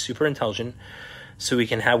somebody who's super intelligent so we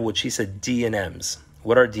can have what she said, D&Ms.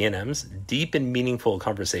 What are D&Ms? Deep and meaningful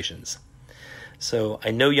conversations. So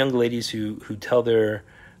I know young ladies who tell me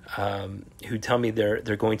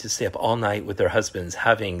they're going to stay up all night with their husbands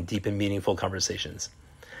having deep and meaningful conversations.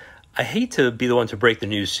 I hate to be the one to break the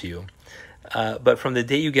news to you, but from the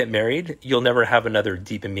day you get married, you'll never have another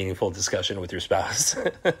deep and meaningful discussion with your spouse.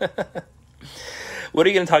 What are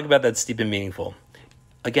you going to talk about that's deep and meaningful?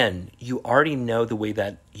 Again, you already know the way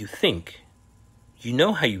that you think. You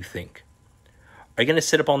know how you think. Are you going to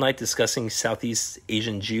sit up all night discussing Southeast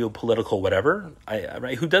Asian geopolitical whatever?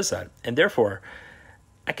 Right? Who does that? And therefore,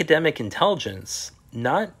 academic intelligence,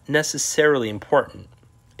 not necessarily important.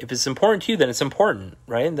 If it's important to you, then it's important,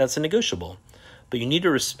 right? And that's a negotiable. But you need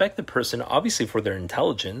to respect the person, obviously, for their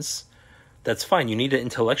intelligence. That's fine. You need to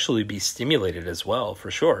intellectually be stimulated as well,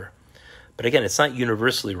 for sure. But again, it's not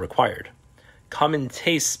universally required. Common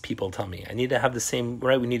tastes, people tell me. I need to have the same,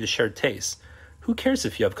 right? We need a shared taste. Who cares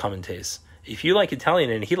if you have common tastes? If you like Italian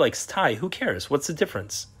and he likes Thai, who cares? What's the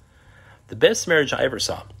difference? The best marriage I ever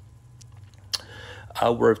saw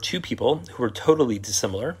were of two people who were totally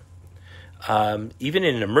dissimilar. Even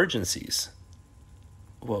in emergencies.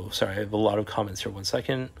 Whoa, sorry, I have a lot of comments here. 1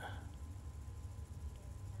 second.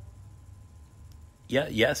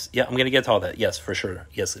 Yes. Yeah, I'm going to get to all that. Yes, for sure.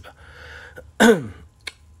 Yes, Liba.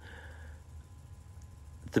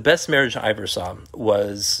 The best marriage I ever saw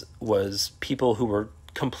was people who were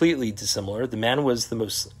completely dissimilar. The man was the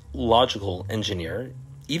most logical engineer.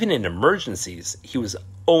 Even in emergencies, he was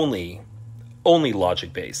only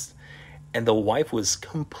logic based. And the wife was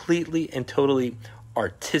completely and totally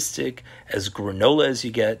artistic, as granola as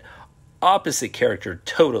you get, opposite character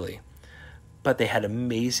totally. But they had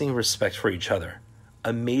amazing respect for each other,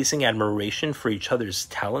 amazing admiration for each other's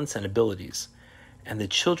talents and abilities. And the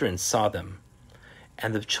children saw them.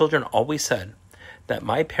 And the children always said that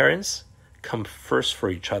my parents come first for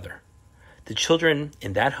each other. The children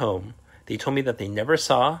in that home, they told me that they never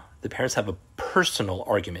saw the parents have a personal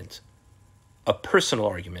argument. A personal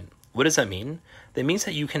argument. What does that mean? That means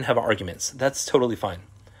that you can have arguments. That's totally fine.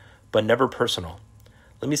 But never personal.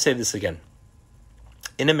 Let me say this again.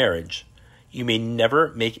 In a marriage, you may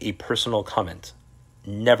never make a personal comment.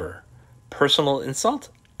 Never. Personal insult?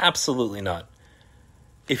 Absolutely not.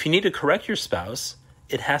 If you need to correct your spouse,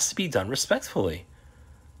 it has to be done respectfully.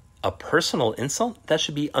 A personal insult? That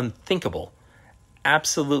should be unthinkable.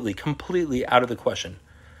 Absolutely, completely out of the question.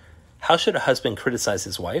 How should a husband criticize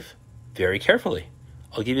his wife? Very carefully.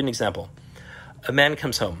 I'll give you an example. A man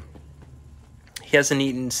comes home. He hasn't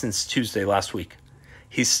eaten since Tuesday last week.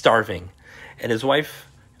 He's starving. And his wife,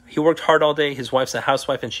 he worked hard all day. His wife's a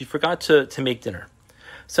housewife, and she forgot to make dinner.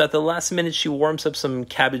 So at the last minute, she warms up some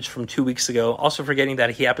cabbage from 2 weeks ago, also forgetting that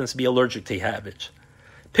he happens to be allergic to cabbage.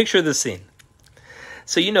 Picture this scene.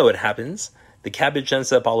 So you know what happens. The cabbage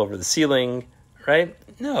ends up all over the ceiling, right?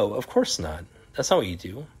 No, of course not. That's not what you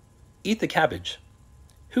do. Eat the cabbage.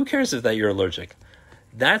 Who cares if that you're allergic?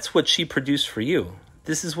 That's what she produced for you.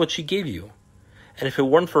 This is what she gave you. And if it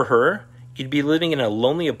weren't for her, you'd be living in a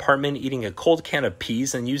lonely apartment eating a cold can of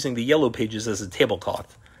peas and using the yellow pages as a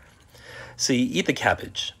tablecloth. So you eat the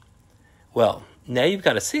cabbage. Well, now you've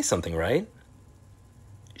got to say something, right?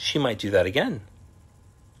 She might do that again.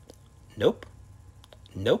 Nope.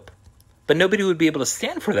 But nobody would be able to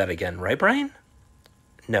stand for that again, right, Brian?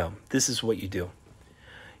 No, this is what you do.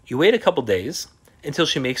 You wait a couple days until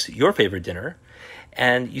she makes your favorite dinner,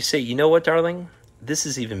 and you say, you know what, darling? This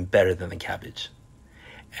is even better than the cabbage.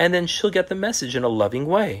 And then she'll get the message in a loving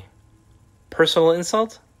way. Personal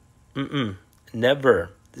insult?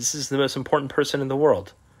 Never. This is the most important person in the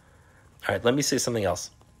world. All right, let me say something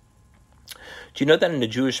else. Do you know that in a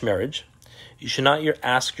Jewish marriage, you should not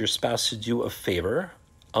ask your spouse to do a favor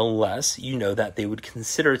unless you know that they would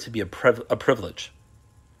consider it to be a privilege?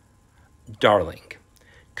 Darling,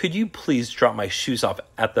 could you please drop my shoes off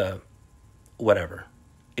at the whatever?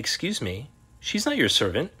 Excuse me, she's not your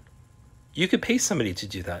servant. You could pay somebody to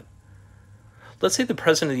do that. Let's say the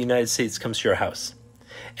President of the United States comes to your house,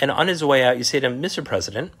 and on his way out, you say to him, Mr.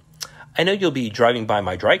 President, I know you'll be driving by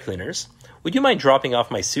my dry cleaners. Would you mind dropping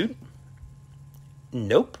off my suit?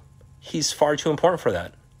 Nope. He's far too important for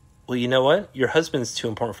that. Well, you know what? Your husband's too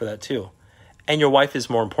important for that too. And your wife is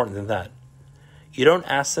more important than that. You don't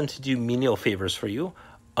ask them to do menial favors for you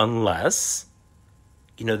unless,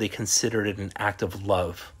 they consider it an act of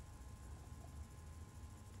love.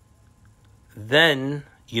 Then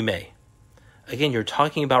you may. Again, you're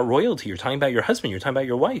talking about royalty. You're talking about your husband. You're talking about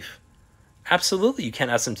your wife. Absolutely, you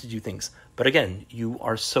can't ask them to do things. But again, you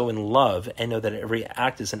are so in love and know that every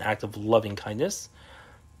act is an act of loving kindness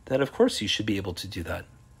that, of course, you should be able to do that.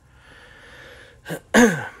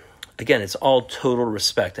 Again, it's all total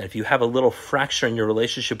respect. And if you have a little fracture in your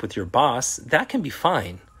relationship with your boss, that can be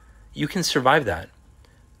fine. You can survive that.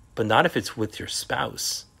 But not if it's with your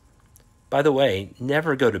spouse. By the way,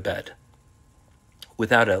 never go to bed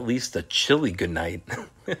without at least a chilly goodnight,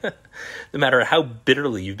 no matter how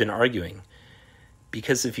bitterly you've been arguing.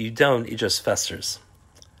 Because if you don't, it just festers.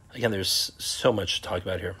 Again, there's so much to talk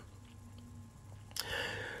about here.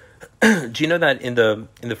 Do you know that in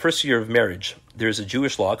the first year of marriage, there's a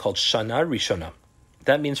Jewish law called Shana Rishona?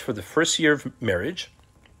 That means for the first year of marriage,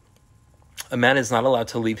 a man is not allowed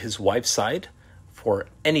to leave his wife's side for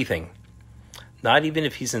anything. Not even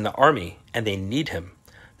if he's in the army and they need him.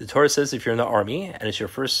 The Torah says if you're in the army and it's your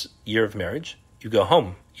first year of marriage, you go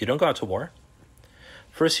home. You don't go out to war.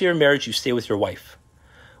 First year of marriage, you stay with your wife.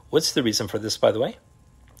 What's the reason for this, by the way?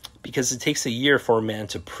 Because it takes a year for a man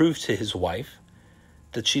to prove to his wife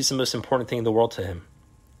that she's the most important thing in the world to him.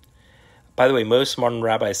 By the way, most modern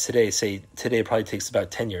rabbis today say it probably takes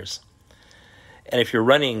about 10 years. And if you're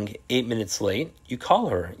running 8 minutes late, you call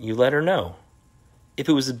her, you let her know. If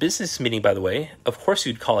it was a business meeting, by the way, of course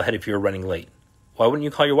you'd call ahead if you were running late. Why wouldn't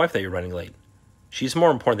you call your wife that you're running late? She's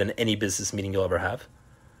more important than any business meeting you'll ever have.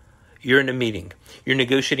 You're in a meeting. You're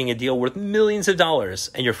negotiating a deal worth millions of dollars,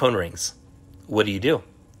 and your phone rings. what do?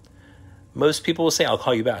 Most people will say, I'll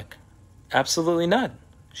call you back. Absolutely not.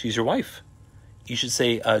 She's your wife. You should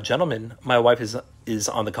say, gentlemen, my wife is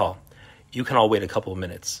on the call. You can all wait a couple of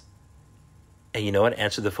minutes. And you know what?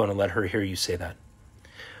 Answer the phone and let her hear you say that.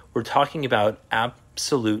 We're talking about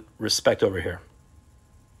absolute respect over here.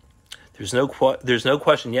 There's no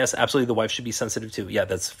question. Yes, absolutely, the wife should be sensitive too. Yeah,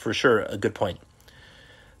 that's for sure a good point.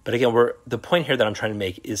 But again, the point here that I'm trying to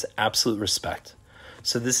make is absolute respect.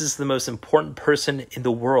 So this is the most important person in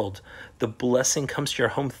the world. The blessing comes to your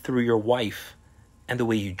home through your wife and the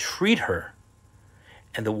way you treat her.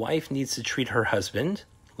 And the wife needs to treat her husband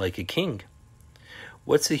like a king.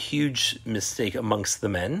 What's a huge mistake amongst the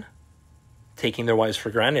men? Taking their wives for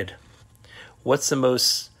granted. What's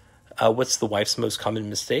the wife's most common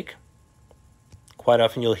mistake? Quite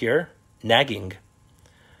often you'll hear nagging.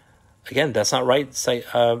 Again, that's not right.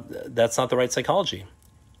 That's not the right psychology.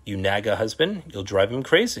 You nag a husband, you'll drive him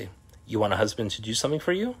crazy. You want a husband to do something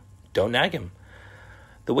for you? Don't nag him.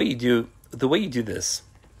 The way you do this,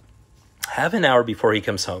 have an hour before he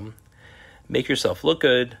comes home. Make yourself look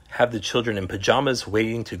good. Have the children in pajamas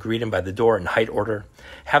waiting to greet him by the door in height order.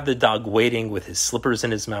 Have the dog waiting with his slippers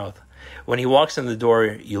in his mouth. When he walks in the door,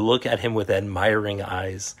 you look at him with admiring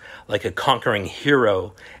eyes, like a conquering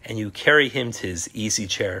hero, and you carry him to his easy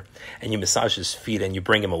chair, and you massage his feet, and you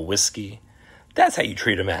bring him a whiskey. That's how you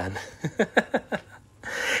treat a man.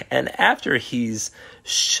 And after he's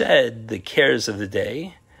shed the cares of the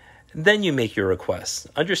day, then you make your request.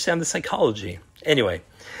 Understand the psychology. Anyway,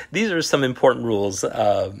 these are some important rules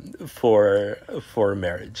for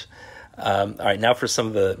marriage. All right, now for some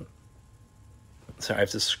of the... Sorry, I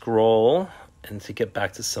have to scroll and to get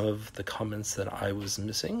back to some of the comments that I was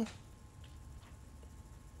missing.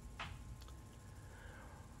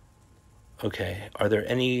 Okay, are there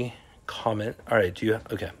any comment? All right,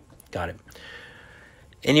 okay, got it.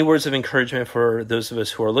 Any words of encouragement for those of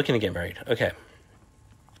us who are looking to get married? Okay.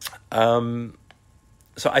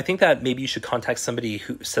 So I think that maybe you should contact somebody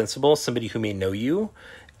who's sensible, somebody who may know you,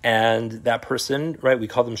 and that person, right, we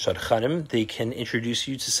call them shadchanim, they can introduce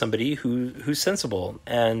you to somebody who's sensible.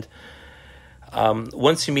 And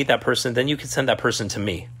once you meet that person, then you can send that person to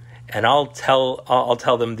me, and I'll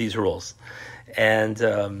tell them these rules. And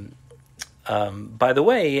by the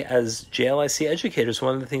way, as JLIC educators,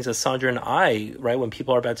 one of the things that Sandra and I, right, when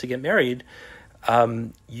people are about to get married,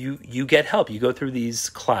 you get help. You go through these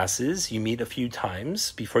classes, you meet a few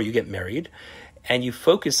times before you get married, and you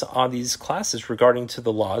focus on these classes regarding to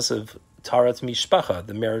the laws of Taharat Mishpacha,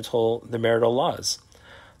 the marital laws.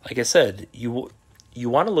 Like I said, you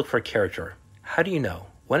want to look for character. How do you know?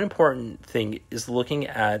 One important thing is looking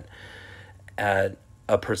at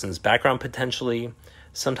a person's background potentially.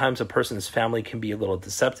 Sometimes a person's family can be a little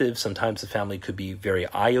deceptive. Sometimes the family could be very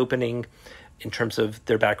eye-opening in terms of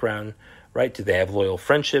their background, right? Do they have loyal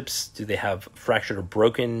friendships? Do they have fractured or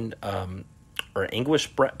broken or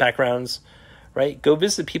anguished backgrounds, right? Go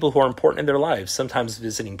visit people who are important in their lives. Sometimes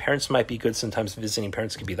visiting parents might be good. Sometimes visiting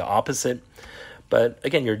parents can be the opposite. But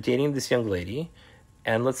again, you're dating this young lady,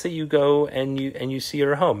 and let's say you go and you see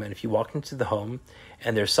her home, and if you walk into the home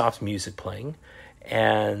and there's soft music playing,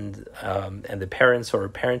 and the parents or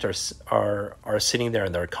parent are sitting there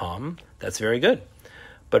and they're calm, that's very good.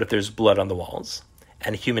 But if there's blood on the walls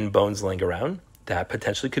and human bones laying around, that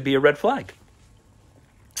potentially could be a red flag.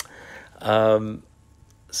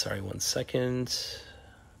 Sorry, 1 second.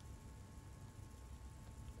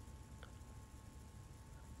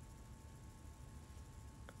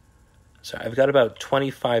 So I've got about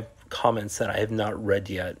 25 comments that I have not read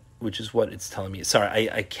yet, which is what it's telling me. Sorry,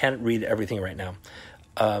 I can't read everything right now.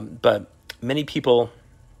 But many people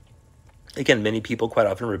quite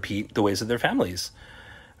often repeat the ways of their families,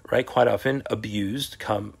 right? Quite often abused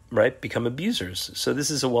become abusers. So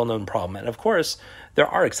this is a well-known problem. And of course, there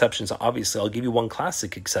are exceptions. Obviously, I'll give you one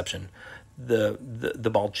classic exception, the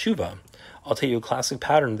Baal Tshuva. I'll tell you a classic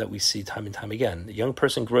pattern that we see time and time again. The young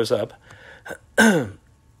person grows up...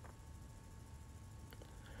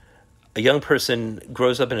 A young person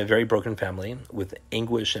grows up in a very broken family with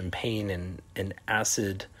anguish and pain and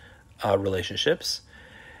acid relationships,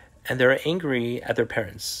 and they're angry at their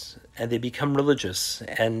parents, and they become religious,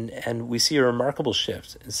 and we see a remarkable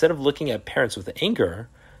shift. Instead of looking at parents with anger,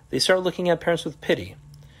 they start looking at parents with pity.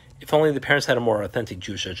 If only the parents had a more authentic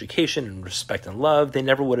Jewish education and respect and love, they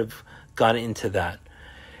never would have gone into that.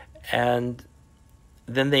 And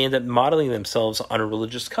then they end up modeling themselves on a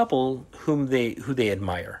religious couple who they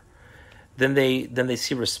admire. Then they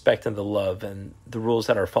see respect and the love and the rules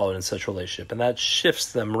that are followed in such a relationship, and that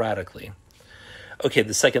shifts them radically. Okay,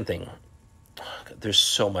 the second thing. There's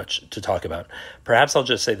so much to talk about. Perhaps I'll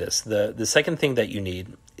just say this. The second thing that you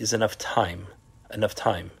need is enough time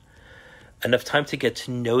to get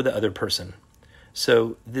to know the other person.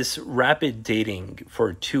 So this rapid dating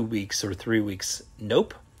for 2 weeks or 3 weeks,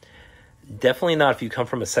 nope. Definitely not if you come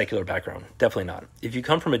from a secular background. Definitely not. If you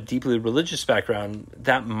come from a deeply religious background,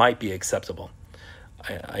 that might be acceptable.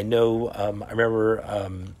 I know, I remember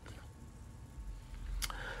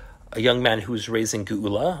a young man who was raised in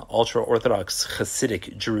Geula, ultra-Orthodox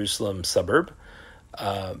Hasidic Jerusalem suburb,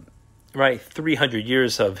 right, 300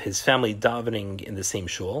 years of his family davening in the same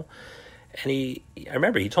shul. And I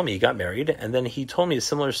remember he told me he got married, and then he told me a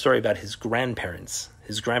similar story about his grandparents.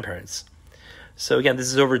 So again, this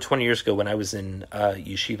is over 20 years ago when I was in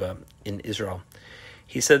Yeshiva in Israel.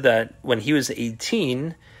 He said that when he was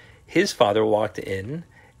 18, his father walked in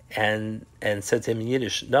and said to him in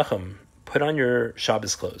Yiddish, "Nachum, put on your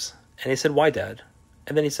Shabbos clothes." And he said, "Why, Dad?"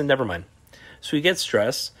 And then he said, "Never mind." So he gets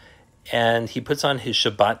dressed, and he puts on his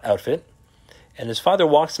Shabbat outfit, and his father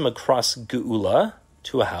walks him across Geula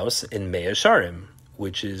to a house in Mea Sharim,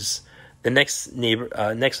 which is the next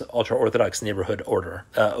ultra-Orthodox neighborhood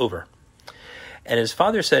over. And his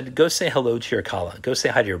father said, "Go say hello to your Kala. Go say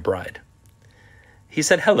hi to your bride." He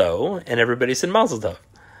said hello, and everybody said Mazel Tov.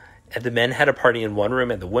 And the men had a party in one room,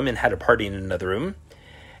 and the women had a party in another room.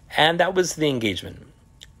 And that was the engagement.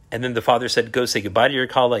 And then the father said, "Go say goodbye to your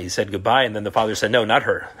Kala." He said goodbye, and then the father said, "No, not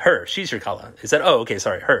her. Her. She's your Kala." He said, "Oh, okay,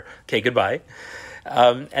 sorry, her. Okay, goodbye."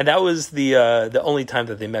 And that was the only time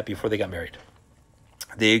that they met before they got married.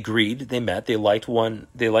 They agreed, they met, they liked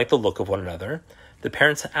the look of one another. The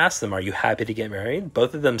parents asked them, "Are you happy to get married?"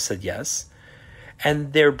 Both of them said yes.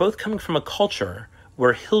 And they're both coming from a culture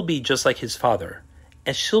where he'll be just like his father,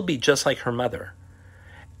 and she'll be just like her mother.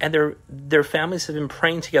 And their families have been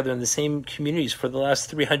praying together in the same communities for the last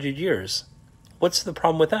 300 years. What's the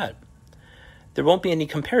problem with that? There won't be any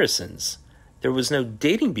comparisons. There was no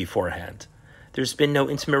dating beforehand. There's been no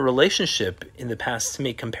intimate relationship in the past to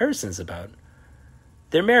make comparisons about.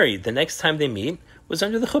 They're married. The next time they meet was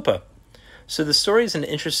under the chuppah. So the story has an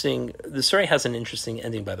interesting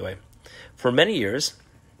ending, by the way. For many years,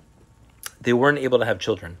 they weren't able to have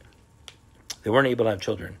children.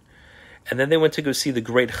 And then they went to go see the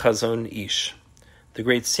great Chazon Ish, the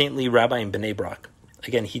great saintly rabbi in Bnei Brak.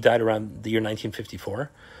 Again, he died around the year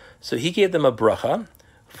 1954. So he gave them a bracha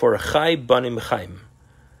for Chai Banim Chaim,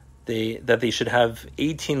 that they should have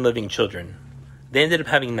 18 living children. They ended up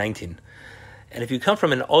having 19. And if you come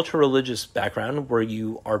from an ultra-religious background where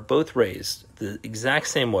you are both raised the exact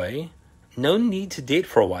same way, no need to date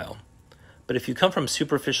for a while. But if you come from a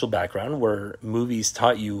superficial background where movies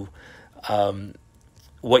taught you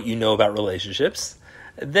what you know about relationships,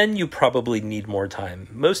 then you probably need more time.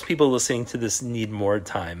 Most people listening to this need more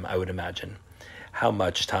time, I would imagine. How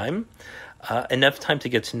much time? Enough time to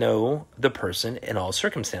get to know the person in all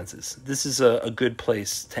circumstances. This is a good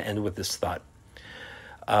place to end with this thought.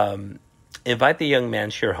 Invite the young man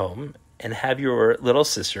to your home and have your little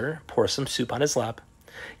sister pour some soup on his lap,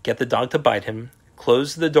 get the dog to bite him,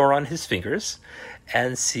 close the door on his fingers,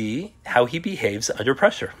 and see how he behaves under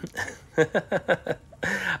pressure.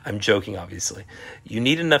 I'm joking, obviously. You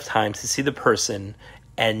need enough time to see the person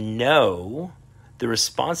and know the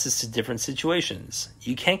responses to different situations.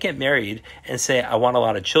 You can't get married and say, "I want a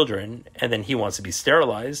lot of children," and then he wants to be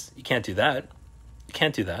sterilized. You can't do that.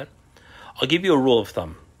 I'll give you a rule of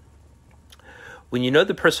thumb. When you know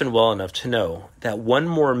the person well enough to know that one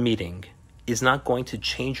more meeting is not going to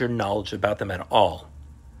change your knowledge about them at all,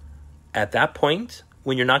 at that point,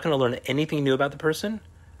 when you're not going to learn anything new about the person,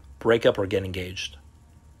 break up or get engaged.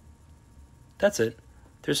 That's it.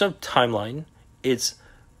 There's no timeline. It's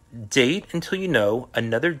date until you know.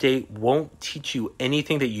 Another date won't teach you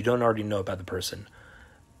anything that you don't already know about the person.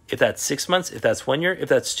 If that's 6 months, if that's 1 year, if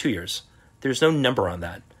that's 2 years, there's no number on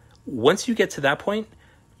that. Once you get to that point,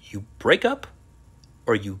 you break up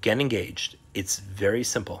or you get engaged. It's very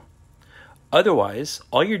simple. Otherwise,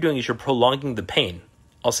 all you're doing is you're prolonging the pain.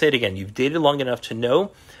 I'll say it again. You've dated long enough to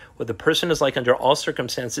know what the person is like under all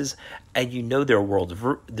circumstances, and you know their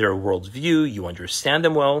worldview, you understand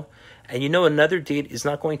them well, and you know another date is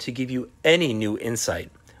not going to give you any new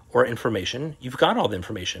insight or information. You've got all the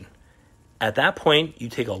information. At that point, you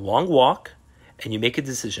take a long walk and you make a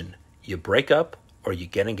decision. You break up or you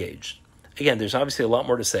get engaged. Again, there's obviously a lot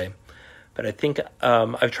more to say, but I think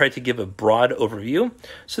I've tried to give a broad overview.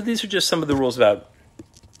 So these are just some of the rules about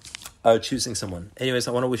choosing someone. Anyways,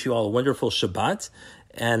 I want to wish you all a wonderful Shabbat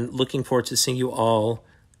and looking forward to seeing you all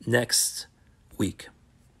next week.